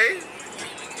on the way.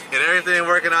 And everything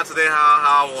working out today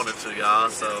how I wanted to, y'all.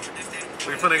 So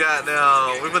we finna get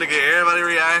everybody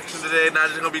reaction today. Not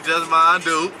just gonna be just mine,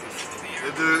 dude.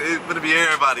 It's gonna be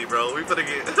everybody, bro. We finna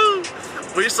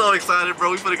get we so excited,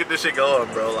 bro. We finna get this shit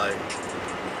going, bro. Like,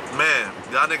 man,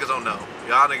 y'all niggas don't know.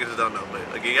 Y'all niggas just don't know.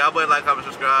 But again, y'all boys like, comment,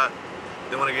 subscribe.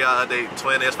 They wanna get y'all an update.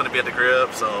 Twin is finna be at the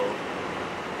crib, so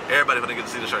everybody finna get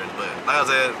to see the shirts. But like I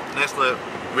said, next clip,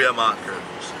 we at my crib.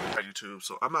 YouTube.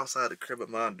 So I'm outside the crib at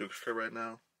my Duke's crib right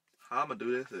now. How I'm gonna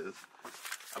do this is,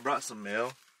 I brought some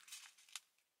mail.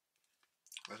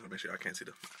 I just wanna make sure I can't see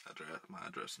my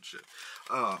address and shit.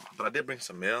 But I did bring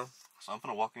some mail, so I'm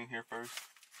gonna walk in here first.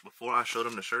 Before I show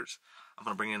them the shirts, I'm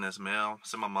gonna bring in this mail,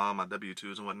 send my mom my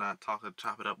W-2s and whatnot, chop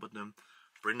it up with them,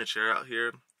 bring the chair out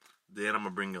here, then I'm gonna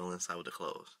bring y'all inside with the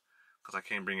clothes, cause I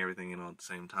can't bring everything in all at the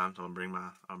same time. So I'm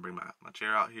gonna bring my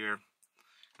chair out here. You know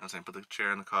what I'm saying, put the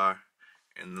chair in the car.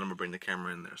 And then I'm gonna bring the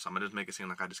camera in there. So I'm gonna just make it seem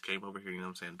like I just came over here, you know what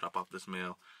I'm saying, drop off this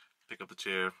mail, pick up the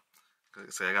chair. Like I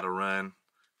say, I gotta run,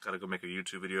 gotta go make a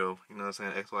YouTube video, you know what I'm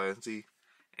saying, X, Y, and Z.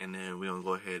 And then we're gonna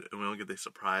go ahead and we're gonna get the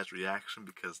surprise reaction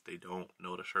because they don't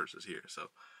know the shirts is here. So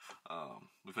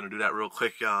we're gonna do that real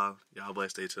quick, y'all. Y'all boys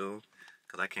stay tuned,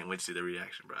 cause I can't wait to see the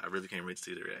reaction, bro. I really can't wait to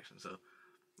see the reaction. So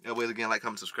y'all boys again, like,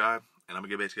 comment, subscribe, and I'm gonna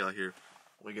get back to y'all here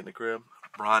when we get in the crib.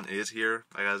 Bron is here,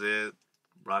 like I said.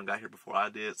 Bron got here before I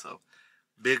did, so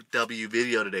big W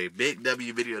video today. Big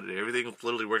W video today. Everything was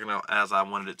literally working out as I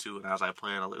wanted it to and as I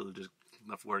planned. I literally just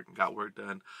enough work and got work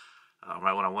done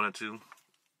right when I wanted to.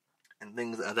 And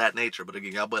things of that nature. But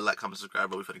again, y'all boy like, comment,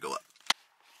 subscribe, but we finna go up.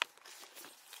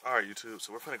 Alright, YouTube,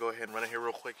 so we're gonna go ahead and run in here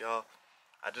real quick, y'all.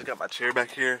 I just got my chair back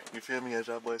here, you feel me, as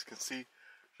y'all boys can see.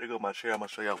 There go my chair, I'm gonna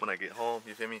show y'all when I get home,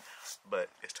 you feel me? But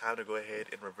it's time to go ahead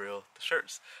and reveal the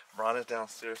shirts. Bron is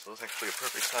downstairs, so it's actually a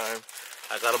perfect time.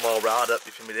 I got them all riled up,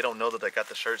 you feel me? They don't know that I got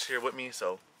the shirts here with me,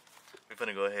 so we're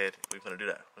gonna go ahead, we're gonna do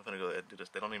that. We're gonna go ahead and do this.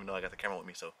 They don't even know I got the camera with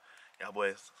me, so y'all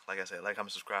boys, like I said, like,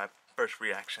 comment, subscribe. First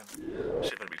reaction,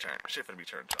 shit finna be turned. Shit finna be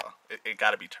turned, y'all. It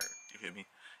gotta be turned, you feel me?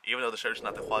 Even though the shirt's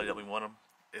not the quality that we want them,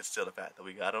 it's still the fact that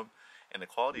we got them, and the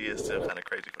quality is still kind of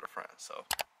crazy for the front. So,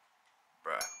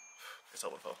 bruh, it's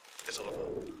over, folks. It's over,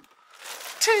 folks.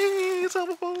 It's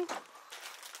over, folks.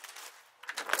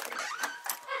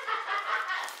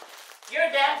 Your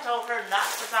dad told her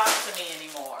not to talk to me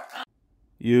anymore.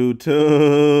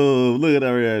 YouTube, look at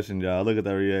that reaction, y'all. Look at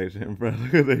that reaction, bro.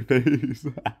 Look at their face.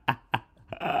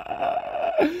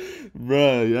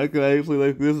 Bruh, y'all can actually,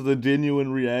 like, this is a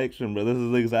genuine reaction, bro. This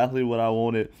is exactly what I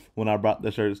wanted when I brought the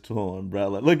shirts to him, bro.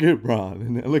 Like, look at Bron,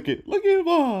 and look at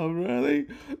Bron, bro.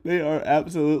 They are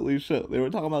absolutely shook. They were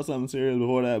talking about something serious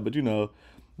before that, but you know,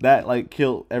 that like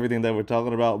killed everything they were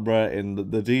talking about, bro.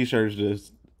 And the t-shirts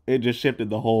just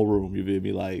shifted the whole room. You feel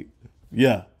me? Like,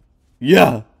 yeah.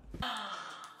 Yeah.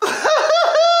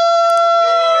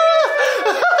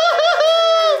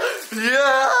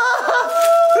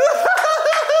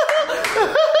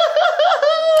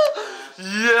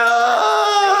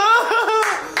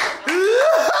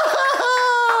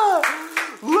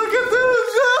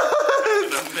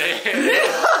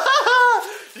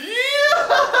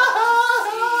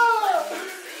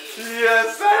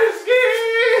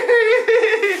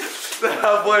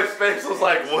 That boy's face was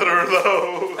like, what are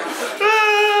those? Those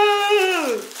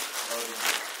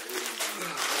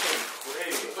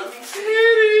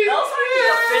aren't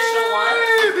the official ones.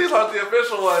 These aren't the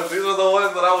official ones. These are the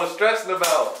ones that I was stressing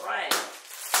about. Right.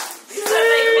 These are,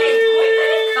 they came quick. They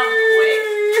didn't come quick.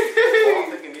 I'm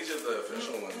thinking these are the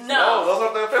official ones. No, those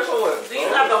aren't the official ones. These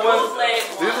are the bootleg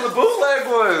ones. These are the bootleg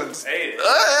ones. Hey.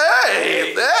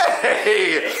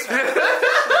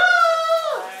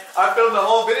 I filmed the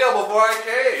whole video before I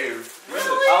came.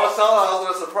 Really? I was telling them I was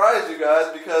going to surprise you guys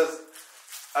because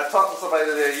I talked to somebody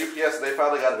today at UPS and they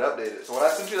finally got it updated. So when I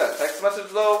sent you that text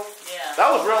message though, yeah, that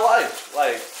was real life.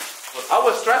 Like, I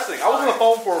was stressing. I was on the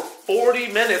phone for 40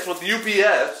 minutes with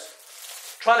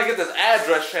UPS trying to get this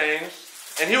address changed,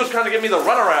 and he was trying to give me the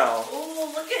runaround. Ooh,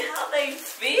 look at how they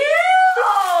feel.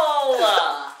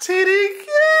 TDK!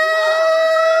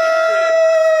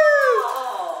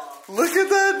 Look at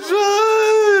that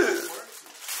judge!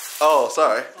 Oh,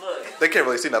 sorry. Look. They can't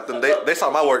really see nothing. They saw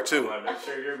my work too. Make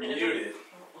sure you're muted.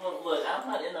 Look, I'm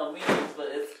not in no meetings, but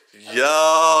it's...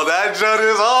 Yo, that judge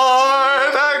is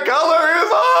hard! That color is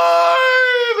hard!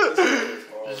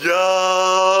 Yo!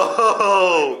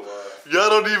 Y'all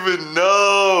don't even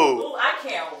know! Ooh, I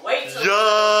can't wait to...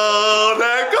 Yo!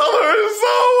 That color is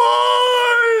so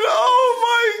hard! Oh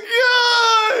my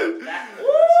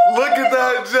god! Look at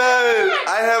that judge!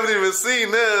 I haven't even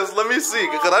seen this. Let me see,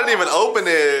 because I didn't even open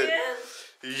it.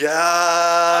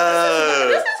 Yeah.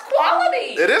 This is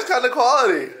quality. It is kind of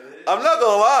quality. I'm not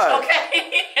gonna lie.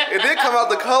 Okay. It did come out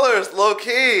the colors, low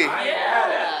key.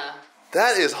 Yeah.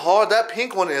 That is hard. That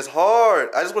pink one is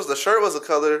hard. I just wish the shirt was the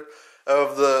color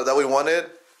of that we wanted.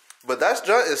 But that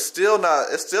junk is still not.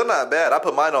 It's still not bad. I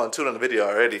put mine on too in the video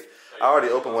already. I already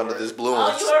opened one of these blue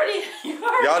ones. You already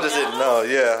Y'all just didn't know.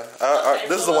 Yeah. Okay,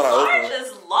 this is so the one I opened.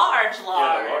 Large is large.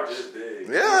 Yeah, large is big.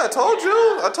 Yeah, I told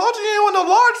you. I told you ain't want no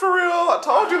large for real. I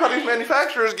told you how these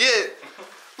manufacturers get.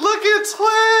 Look at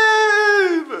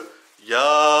Twin. Yo,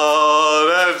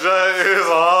 that junk is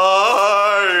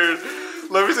hard.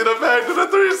 Let me see the back to the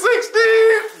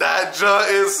 360. That junk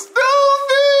is stupid.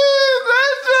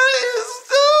 That junk is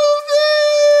stupid.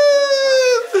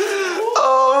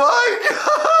 Oh my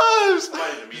gosh.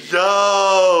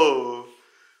 Yo,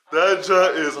 that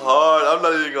junk is hard. I'm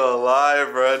not even gonna lie,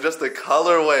 bro. Just the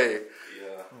colorway.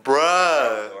 Yeah.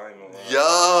 Bruh.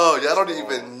 Yo, y'all don't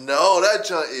even know. That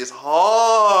junk is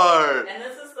hard. And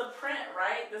this is the print,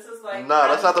 right? This is like... Nah,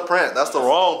 that's not the print. That's the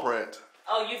wrong print.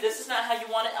 Oh, this is not how you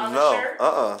want it on the shirt?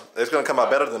 No, It's gonna come out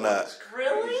better than that.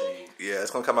 Really? Yeah,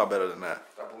 it's gonna come out better than that.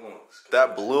 That blue one's good.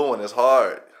 That blue one is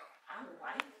hard. I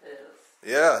like this.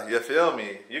 Yeah, you feel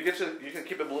me? You can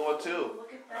keep it blue one too.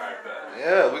 Look at that.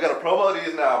 Yeah, we gotta promo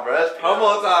these now, bro. It's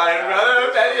promo time,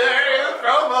 brother. It's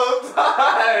promo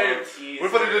time.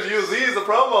 We're gonna just use these as a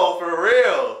promo for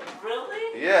real.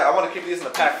 Really? Yeah, I want to keep these in the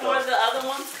pack Before though. the other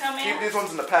ones come in? Keep these ones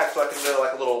in the pack so I can do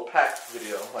like a little pack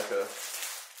video, like a,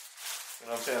 you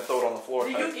know what I'm saying, throw it on the floor.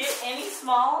 Do you get any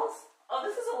smalls? Oh,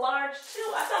 this is a large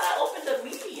too. I thought I opened a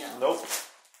medium. Nope.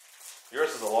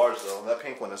 Yours is a large though. That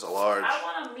pink one is a large. I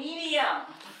want a medium.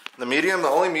 The medium, the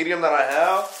only medium that I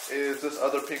have is this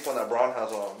other pink one that Bron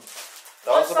has on.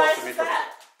 That What was supposed size to be is for.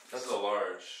 that? This is a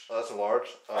large. Oh, that's a large.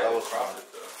 Oh, I that was cropped fine.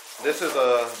 it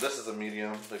though. This is a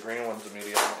medium. The green one's a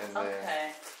medium, and then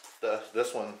Okay.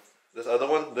 this one, this other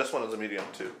one, this one is a medium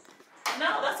too.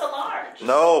 No, that's a large.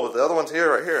 No, but the other one's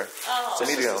here, right here. Oh. It's a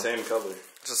medium. It's the same color.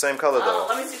 It's the same color Oh,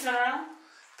 though. let me see. Turn around.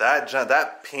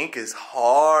 That pink is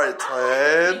hard, I don't like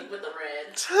the twin. pink with the red.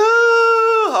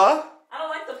 Huh? I don't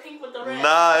like the pink with the red.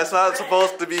 Nah, it's not Red.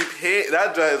 supposed to be pink.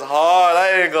 That joint is hard.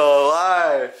 I ain't gonna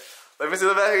lie. Let me see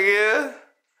the back again.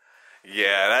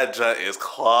 Yeah, that joint is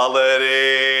quality.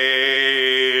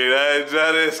 That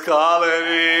joint is quality.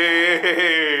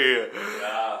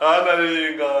 Yeah. I'm not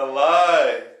even gonna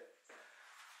lie.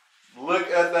 Look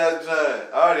at that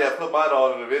joint. I already have put mine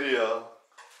on in the video.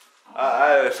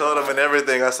 I showed them and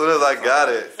everything as soon as I got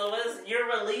it. So you're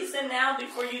releasing now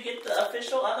before you get the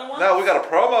official other one? No, we got a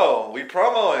promo. We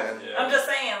promoing. Yeah. I'm just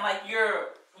saying, like you're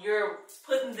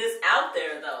putting this out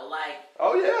there though, like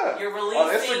Oh yeah. you're On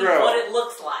releasing Instagram. what it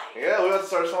looks like. Yeah, we about to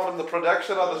start showing them the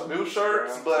production on this new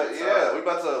shirts, but yeah, we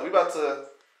about to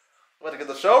get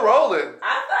the show rolling.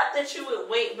 I thought that you would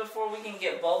wait before we can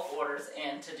get bulk orders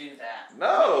in to do that.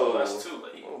 No, That's too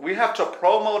late. We have to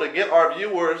promo to get our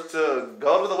viewers to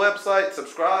go to the website,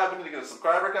 subscribe. We need to get a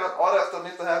subscriber count. All that stuff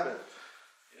needs to happen.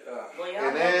 Yeah. Well, y'all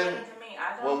And know then better than me.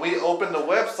 I don't when we know. open the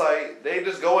website, they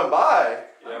just go and buy.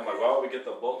 Yeah, I'm like, why would we get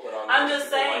the bulk? But I'm just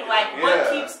saying, like, Yeah.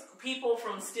 what keeps people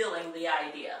from stealing the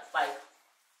idea? Like,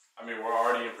 I mean, we're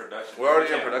already in production. We're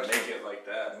already We in can't production. Make it like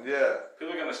that. Yeah,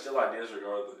 People are gonna steal ideas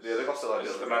regardless. yeah, they're gonna still It's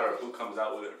just a matter of who comes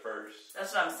out with it first.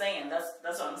 that's what I'm saying.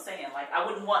 That's what I'm saying. Like, I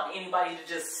wouldn't want anybody to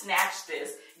just snatch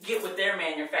this, get with their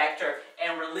manufacturer,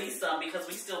 and release some because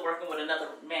we still working with another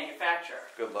manufacturer.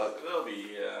 Good luck. It'll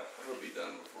be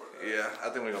done before that. Yeah, I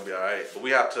think we're gonna be all right. But we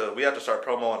have to start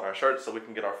promoting our shirts so we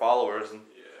can get our followers, and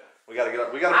Yeah. we gotta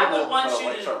I would want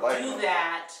you to do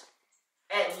that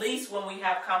at least when we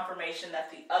have confirmation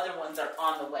that the other ones are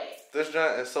on the way. This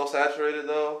joint is so saturated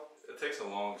though. It takes a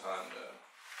long time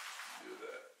to do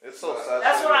that. It's so saturated.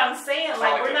 That's what I'm saying. It's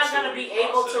Like, not we're like not a going to be 2-week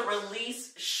able to process.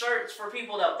 release shirts for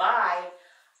people to buy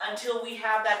until we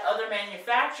have that other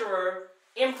manufacturer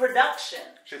in production.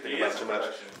 She He thinking about is it too in much.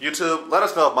 production. YouTube, let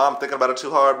us know if Mom thinking about it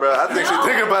too hard, bro. I think she's No.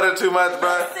 thinking about it too much, bro.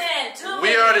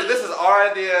 Listen, This is our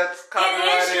idea. It's it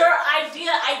copyrighted. is your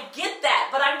idea. I get that.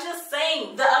 But I'm just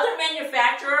saying, the other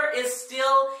manufacturer is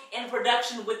still in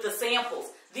production with the samples.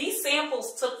 These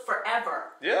samples took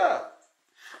forever. Yeah.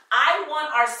 I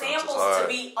want our just samples hard. to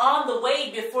be on the way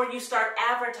before you start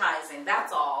advertising.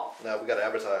 That's all. No, we gotta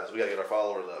advertise. We gotta get our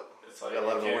followers up. It's We like gotta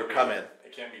let it them know can't we're be- coming.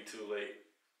 It can't be too late.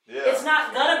 Yeah. It's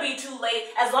not gonna be too late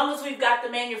as long as we've got the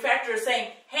manufacturer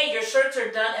saying, hey, your shirts are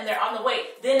done and they're on the way.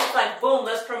 Then it's like, boom,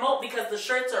 let's promote because the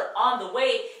shirts are on the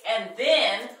way. And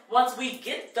then once we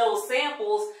get those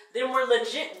samples, then we're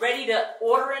legit ready to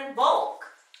order in bulk.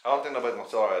 I don't think nobody's gonna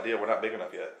sell our idea. We're not big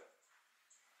enough yet.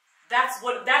 That's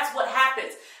what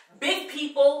happens. Big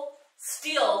people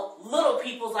steal little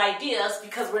people's ideas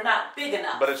because we're not big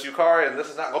enough. But it's Yukari, and this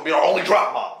is not gonna be our only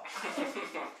drop, Mom.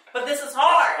 But this is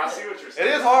hard. I see what you're It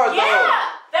saying. is hard, though.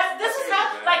 Yeah, this is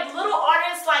how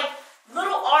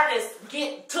little artists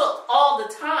get took all the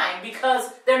time because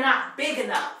they're not big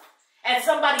enough. And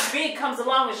somebody big comes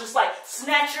along and is just like,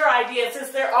 snatch your idea. And since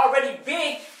they're already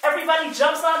big, everybody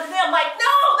jumps onto them like,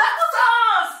 no, that was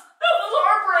us. That was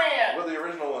our brand. We're the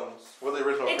original ones. We're the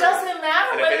original. It creators. doesn't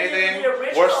matter And if whether anything, you're the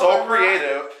original we're so or not.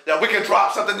 creative that we can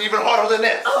drop something even harder than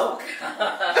this. Oh,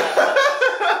 God.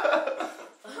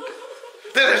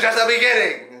 This is just the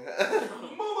beginning.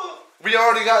 We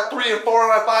already got 3 and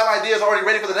 4 and 5 ideas already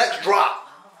ready for the next drop.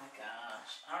 Oh, my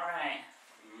gosh. All right.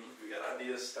 We got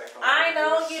ideas stacked on. I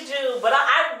know ideas. you do, but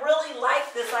I really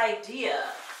like this idea.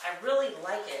 I really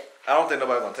like it. I don't think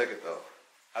nobody's gonna take it though.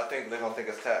 I think they're gonna think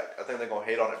it's tack. I think they're gonna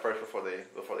hate on it first before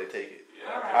they take it.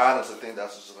 Yeah. All right. I honestly think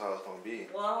that's just how it's gonna be.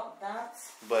 Well,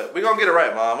 that's But we're gonna get it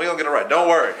right, Mom. We're gonna get it right. Don't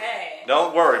worry. okay.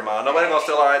 Don't worry, Mom. Nobody's gonna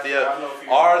steal our idea. I don't know if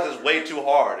you- Ours is way too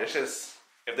hard. It's just,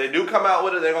 if they do come out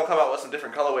with it, they're gonna come out with some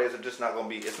different colorways. It's just not gonna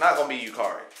be, it's not gonna be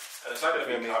Yukari. It's not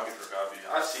gonna be copy for copy.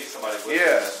 I see somebody with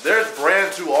Yeah, this. there's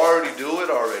brands who already do it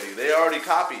already. They already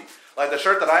copy. Like the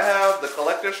shirt that I have, the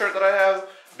collective shirt that I have,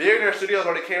 Billionaire Studios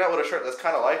already came out with a shirt that's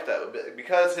kind of like that. But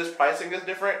because his pricing is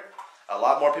different, a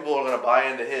lot more people are gonna buy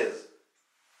into his.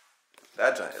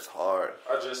 That joint is hard.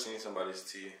 I just seen somebody's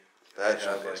tee. That They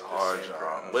joint have, like, is the hard, same John.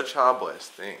 brand. What y'all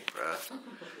boys think, bruh?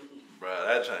 Bruh,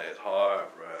 that joint is hard,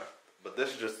 bruh. But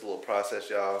this is just a little process,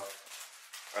 y'all.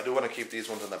 I do want to keep these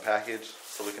ones in the package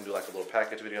so we can do like a little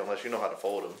package video unless you know how to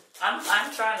fold them. I'm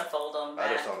trying to fold them back.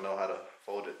 I just don't know how to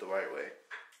fold it the right way.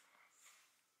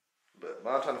 But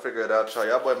I'm trying to figure it out, y'all.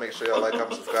 Y'all boys make sure y'all like,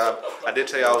 comment, subscribe. I did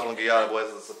tell y'all I was gonna get y'all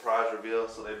boys a surprise reveal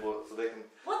so they can.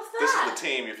 What's that? This is the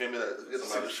team, you feel me? Get to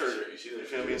see the shirt, you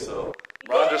feel me? So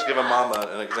Bron just giving Mama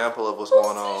an example of what's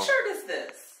going on. Whose shirt is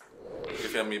this? You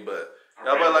feel me? But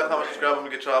y'all boys like, comment, subscribe. Let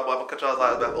me get y'all. Boy, I'm gonna cut y'all's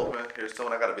eyes back open here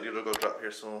soon. I got a video to go drop here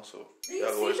soon, so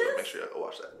y'all go make sure y'all go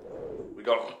watch that. We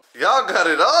got y'all got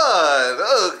it on.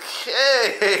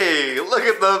 Okay, look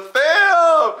at the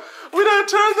film. We done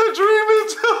turned the dream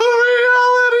into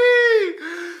reality.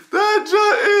 That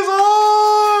junk is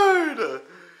hard.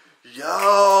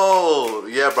 Yo,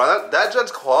 yeah, bro. That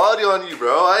junk's quality on you,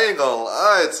 bro. I ain't gonna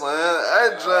lie, son.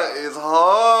 That junk is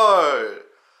hard.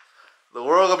 The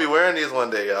world gonna be wearing these one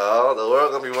day, y'all. The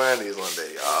world gonna be wearing these one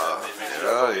day, y'all. I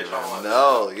don't even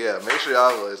know. Yeah, make sure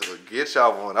y'all go get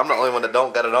y'all one. I'm the only one that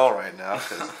don't got it on right now.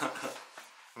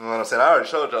 You know what I'm saying? I already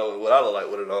showed y'all what I look like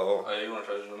with it on. Oh, yeah, you wanna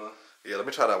try this one on? Yeah, let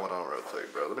me try that one on real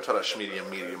quick, bro. Let me try that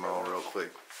medium on real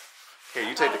quick. Here,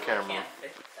 you take the camera. I can't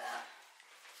fit that.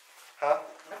 Huh?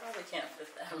 I probably can't fit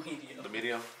that medium. The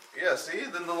medium? Yeah, see?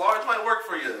 Then the large might work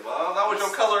for you. Well, that was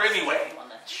your color anyway. I want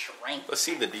to shrink. Let's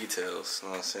see the details. You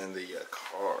know what I'm saying? The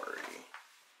card.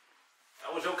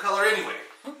 That was your color anyway.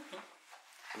 Let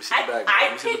me see the back.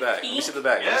 Let me see the back. Let me see the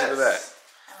back. Let me see the back.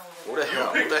 What the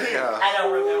hell? What the hell? I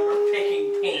don't remember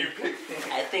picking pink. You picked pink.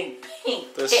 I think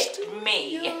pink picked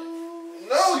me.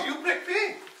 No, you picked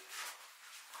pink.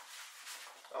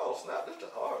 Oh, snap. This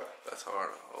is hard. That's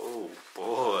hard. Oh,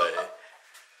 boy.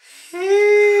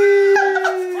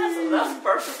 That's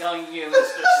perfect on you,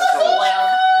 Mr.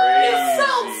 Slam. It's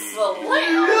so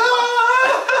slam.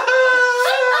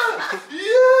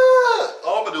 Yeah.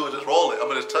 All I'm going to do is just roll it. I'm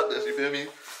going to just tuck this. You feel me?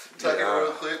 Tuck it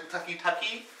real quick. Tucky,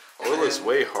 tucky. Oh, it looks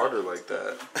way harder like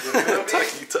that.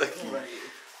 Tucky, tucky.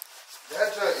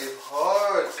 That junk is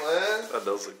hard, son. That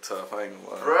does look tough. I ain't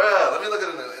gonna lie. Bruh, let me look at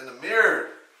it in the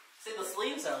mirror. See, the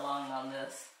sleeves are long on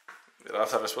this. Yeah,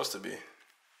 that's how they're supposed to be.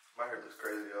 My hair looks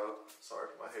crazy, y'all.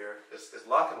 Sorry for my hair. It's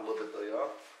locking a little bit, though,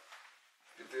 y'all.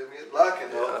 You feel me? It's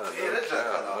locking, though. Yeah, that junk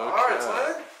kind of hard,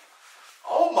 son.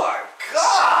 Oh, my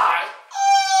God.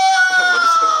 Let me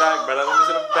see the back, brother. Let me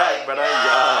see the back, brother.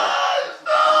 Yeah.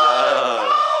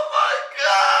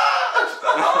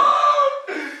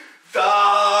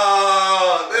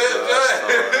 Dog, this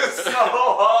is so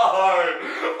hard.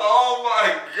 Oh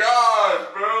my gosh,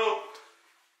 bro.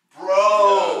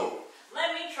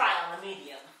 Let me try on the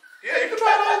medium. Yeah, you can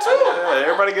try it on too. Yeah,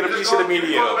 everybody get a piece of the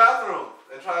medium. Go to the bathroom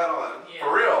and try it on. Yeah.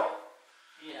 For real.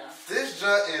 Yeah. This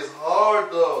junk is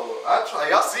hard though.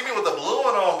 Y'all see me with the blue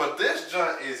one on, but this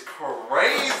junk is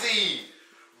crazy.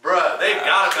 Bruh, they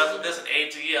gotta custom this in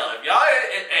ATL. If y'all,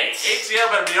 hey, ATL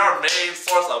better be our main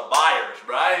source of buyers,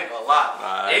 bruh. I ain't gonna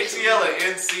lie. ATL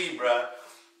and NC, bruh.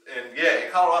 And yeah, in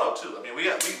Colorado too. I mean, we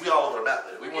all over the map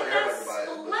there. We want everybody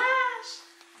to buy it.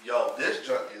 Yo, this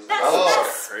junk is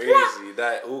crazy.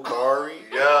 That Ukari.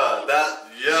 Yeah,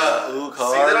 Ukari.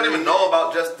 See, they don't even know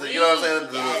about just the, you know what I'm saying,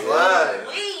 the design.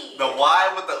 The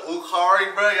Y with the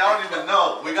Ukari, bruh, y'all don't even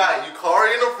know. We got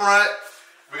Ukari in the front.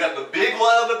 We got the big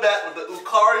one on the back with the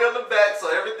Ukari on the back,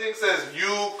 so everything says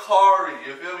Ukari,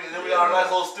 you feel me? And then we got our nice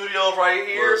little studios right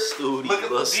here. Look at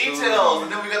the details.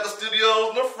 And then we got the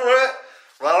studios in the front,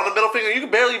 right on the middle finger. You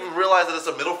can barely even realize that it's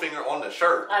a middle finger on the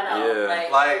shirt. I know,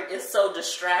 yeah. like it's so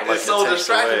distracting. It's so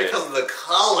distracting because of the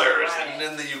colors, and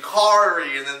then the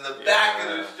Ukari, and then the back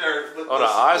of the shirt. With the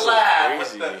eyes are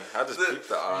crazy. I just peeked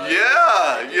the eyes.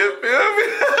 Yeah, you feel me?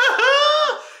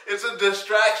 It's a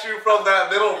distraction from that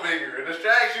middle finger. It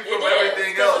distracts you from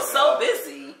everything else. It's so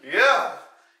busy. Yeah.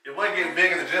 Your boy getting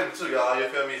big in the gym too, y'all. You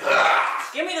feel me?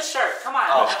 Give me the shirt. Come on.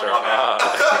 Oh,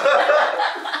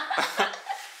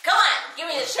 Come on. Give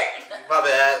me the shirt. My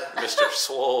bad. Mr.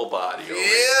 Swole Body.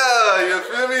 Yeah. You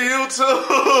feel me?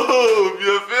 YouTube.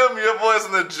 You feel me? Your boy's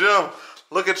in the gym.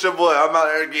 Look at your boy. I'm out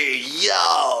there getting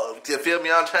yo. You feel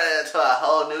me? I'm trying to a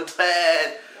whole new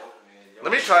plan.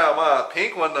 Let me try on my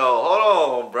pink one though.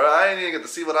 Hold on, bro. I didn't even get to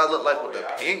see what I look like with the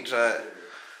pink giant.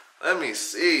 Let me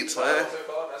see, twin.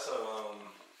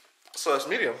 So it's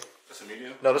medium. That's a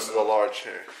medium? No, this is a large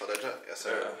here for that junk. Yes,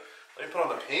 sir. Yeah. Let me put on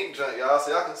the pink junk, y'all, so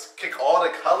y'all can kick all the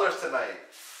colors tonight.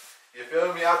 You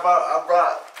feel me? I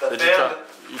brought the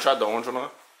you tried the orange one on?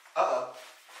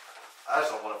 I just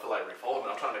don't want to feel like refolding.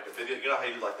 I'm trying to make a video. You know how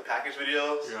you do like the package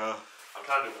videos? Yeah. I'm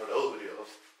trying to do one of those videos.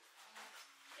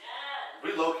 We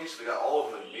low-key should have got all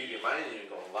of them in medium. I ain't even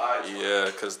gonna lie. Yeah,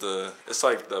 because it's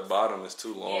like the bottom is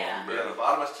too long. Yeah, the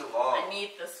bottom is too long. I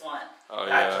need this one. Oh,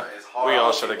 yeah. We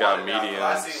all should have got mediums.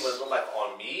 I seen what it looked like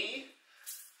on me.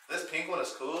 This pink one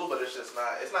is cool, but it's just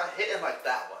not. It's not hitting like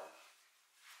that one.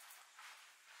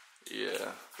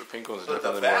 Yeah, the pink one's But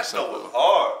definitely the more back simple. though was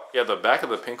hard. Yeah, the back of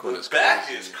the pink one is crazy. The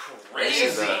back is crazy.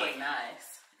 It's really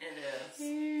nice. It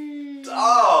is.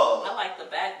 Oh. I like the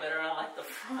back better. I like the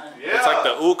front. Yeah. It's like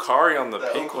the Ukari on the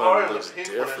pink one looks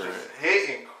different. One is just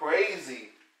hitting crazy.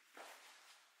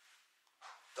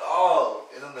 Dog.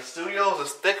 And then the Studios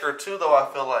is thicker too, though.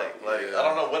 I feel like I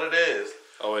don't know what it is.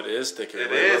 Oh, it is thicker.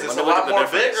 It is. It's a lot more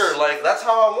bigger. Like that's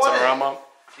how I want it. Around, Mom?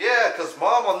 Yeah, because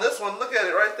Mom on this one, look at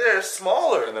it right there. It's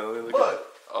smaller. And then look.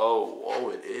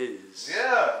 Oh, it is.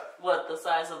 Yeah. What, the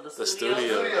size of the Studios?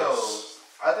 Studios.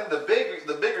 I think the bigger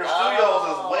Studios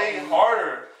is way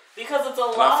harder. Because it's a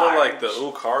large. And I feel like the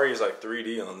Ukari is like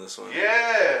 3D on this one.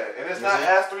 Yeah, and it's not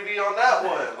as 3D on that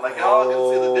one. Like y'all can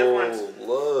see the difference.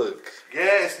 Look.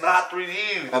 Yeah, it's not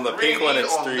 3D. On the pink one,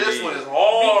 it's 3D. This one is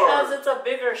hard. Because it's a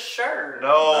bigger shirt. No,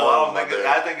 I don't think.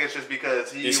 I think it's just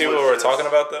because he. You see what we're talking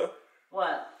about though?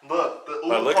 What? Look, the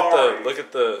look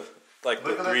at the the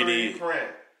 3D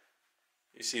print.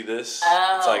 You see this?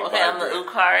 Oh, it's like okay, on the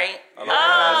Ukari.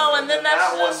 Oh, and then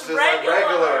that's just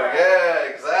regular.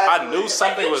 Yeah, exactly. I knew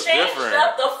something was different. You changed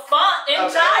up the font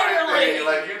entirely.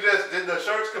 Like you just did the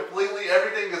shirts completely.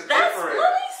 Everything is that's, different.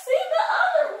 Let me see the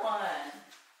other one.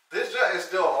 This shirt is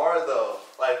still hard though.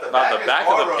 Like the back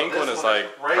of the pink one is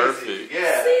like perfect.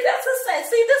 Yeah. See, that's the same.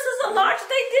 See, this is a large.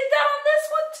 They did that on this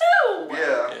one too.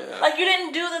 Yeah. Like you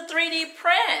didn't do the 3D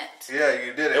print. Yeah,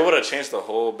 you did it. It would have changed the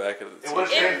whole back of the. It would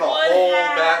have changed the whole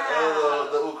back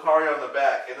of the Ukari on the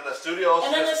back, and then the Studios.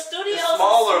 And then the Studios is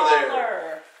smaller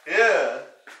there. Yeah.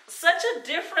 Such a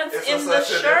difference in the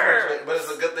shirt. But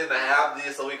it's a good thing to have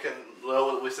these so we can know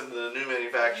what we send to the new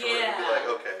manufacturer and be like,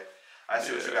 okay, I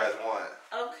see what you guys want.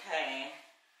 Okay.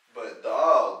 But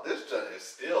dog, this shirt is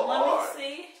still hard. Let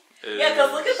me see. Yeah,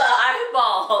 because look at the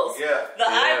eyeballs. Yeah. The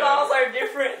eyeballs are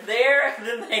different there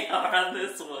than they are on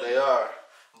this one. They are.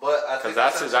 But I think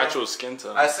that's his actual skin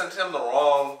tone. I sent him the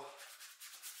wrong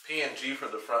PNG for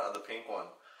the front of the pink one.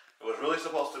 It was really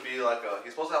supposed to be like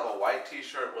he's supposed to have a white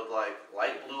t-shirt with like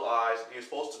light blue eyes, and he was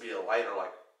supposed to be a lighter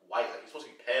like white, like he's supposed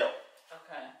to be pale.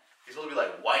 Okay. He's supposed to be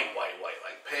like white, like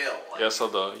pale. Like, yeah, so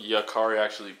the Yakari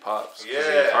actually pops. Yeah,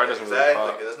 the Yakari doesn't really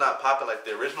pop. It's not popping like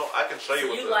the original. I can show you.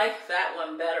 So you like that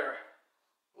one better?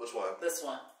 Which one? This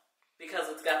one, because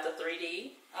it's got the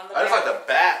 3D on the back. I just like the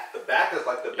back. The back is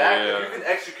like the back. Yeah. If you can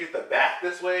execute the back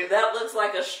this way, that looks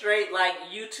like a straight like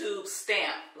YouTube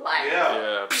stamp. Like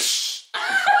yeah. You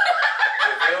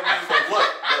feel me? But look,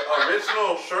 the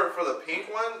original shirt for the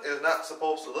pink one is not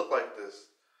supposed to look like this.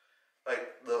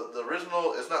 Like the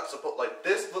original is not supposed like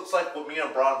this. Looks like what me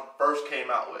and Bron first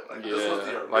came out with. Like this was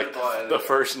the original. Like the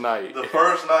first night. The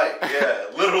first night, yeah,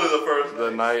 literally the first night.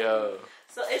 The night.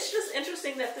 So it's just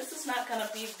interesting that this is not gonna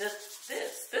be this.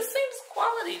 This seems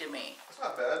quality to me. It's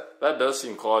not bad. That does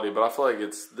seem quality, but I feel like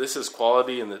this is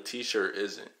quality and the t-shirt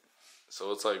isn't.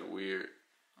 So it's like weird.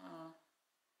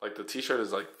 Like the t-shirt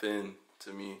is like thin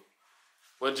to me.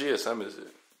 What GSM is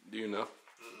it? Do you know?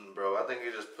 Bro, I think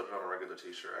you just put it on a regular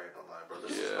t-shirt. I ain't gonna lie, bro.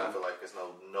 This is, I feel like it's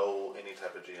no any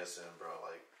type of GSM, bro.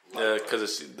 Like yeah,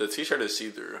 because the t-shirt is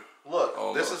see-through.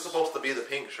 Look, this is supposed to be the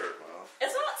pink shirt, bro.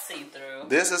 It's not see-through.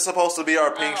 This is supposed to be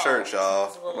our pink shirt,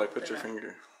 y'all. Like, put your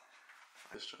finger.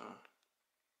 Nice job.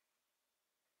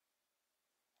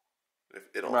 If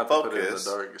it don't focus, put it in the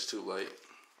dark. It's too light.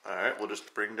 All right, we'll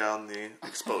just bring down the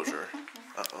exposure.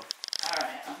 All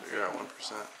right. You're at 1%.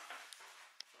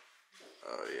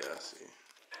 Oh yeah, I see.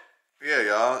 Yeah,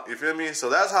 y'all. You feel me? So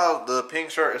that's how the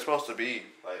pink shirt is supposed to be.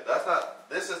 Like that's not.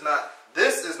 This is not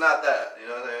that. You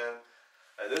know what I'm saying?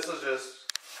 Like, this is just.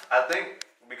 I think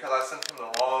because I sent him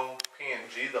the wrong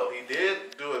PNG though, he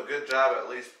did do a good job at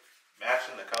least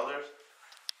matching the colors.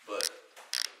 But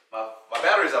my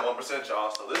battery's at 1%,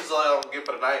 y'all. So this is all I'm gonna get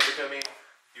for the night. You feel me?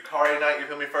 Ukari night. You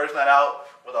feel me? First night out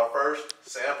with our first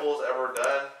samples ever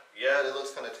done. Yeah, it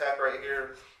looks kind of tack right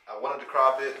here. I wanted to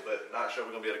crop it, but not sure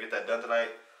we're gonna be able to get that done tonight.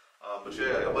 But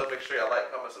yeah, I want to make sure y'all like,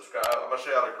 comment, subscribe. I'm gonna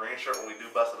show y'all the green shirt when we do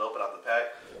bust it open out the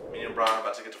pack. Me and Bron are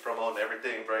about to get to promo and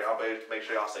everything, bro. I'll make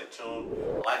sure y'all stay tuned.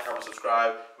 Like, comment,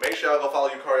 subscribe. Make sure y'all go follow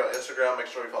Ukari on Instagram. Make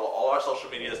sure you follow all our social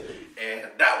medias, and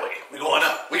that way we going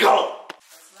up. We going.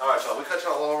 All right, y'all. We cut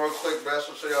y'all on real quick, bro.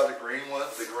 So show y'all the green one,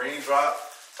 the green drop.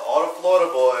 To all the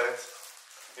Florida boys,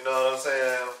 you know what I'm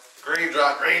saying? Green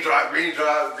drop, green drop, green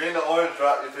drop, green to orange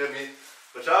drop. You feel me?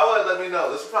 But y'all let me know.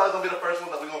 This is probably going to be the first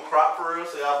one that we're going to crop for real,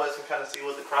 so y'all boys can kind of see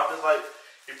what the crop is like.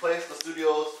 He placed the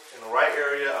Studios in the right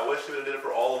area. I wish we would have did it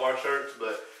for all of our shirts,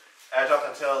 but as y'all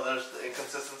can tell, there's the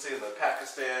inconsistency in the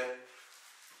Pakistan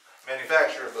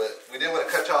manufacturer, but we didn't want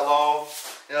to cut y'all long.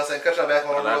 You know what I'm saying? Cut y'all back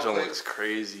on that real one quick. looks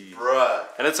crazy. Bruh.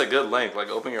 And it's a good length. Like,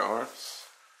 open your arms.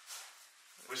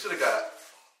 We should have got...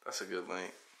 That's a good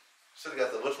length. Should have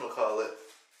got the whatchamacallit.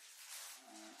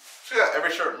 Should have got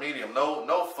every shirt medium.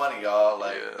 No funny, y'all.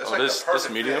 Like, Yeah. it's Oh, like this the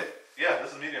perfect medium? fit. Yeah,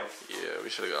 this is medium. Yeah, we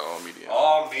should have got all medium.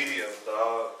 All medium,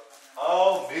 dog.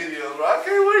 All medium, bro. I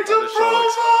can't wait to this show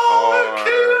looks promo. I hard.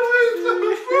 can't wait to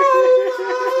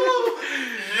promo.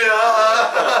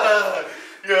 Yeah.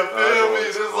 You feel me?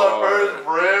 This is our first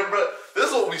brand, bro. This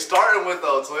is what we starting with,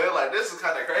 though, twin. Like, this is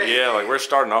kind of crazy. Yeah, like, we're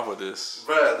starting off with this.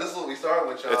 Bruh, this is what we starting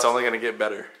with, y'all. It's only going to get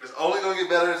better. It's only going to get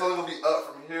better. It's only going to be up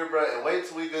from here, bruh. And wait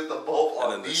till we get the bulk on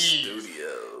And then the these.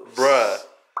 studios. Bruh,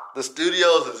 the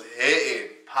studios is hitting,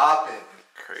 popping.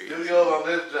 Crazy. Studios on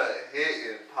this joint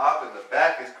hitting, popping. The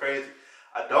back is crazy.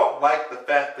 I don't like the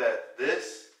fact that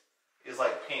this is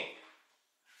like pink.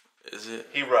 Is it?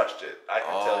 He rushed it. I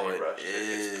can tell he it rushed it.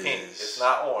 It's pink. is. It's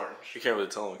not orange. You can't really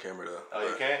tell on camera, though. Oh,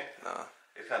 you can't? Nah.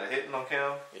 It's kind of hitting on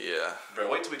cam. Yeah. Bro,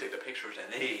 wait till we take the pictures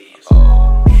and these.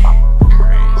 Oh,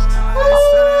 crazy.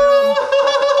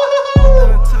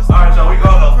 Alright, y'all, we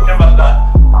go though. Camera about to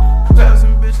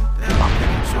die.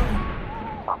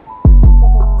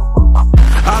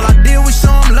 All I did was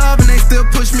show them love and they still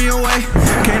push me away.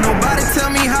 Can't nobody tell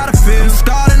me how to feel.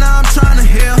 Starting now I'm trying to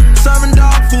heal. Serving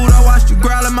dog food, I watched you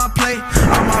growl at my plate.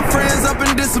 All my friends up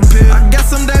and disappear. I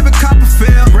guess I'm David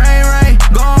Copperfield. Rain,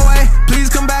 go away. Please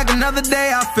come back another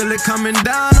day. I feel it coming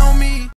down on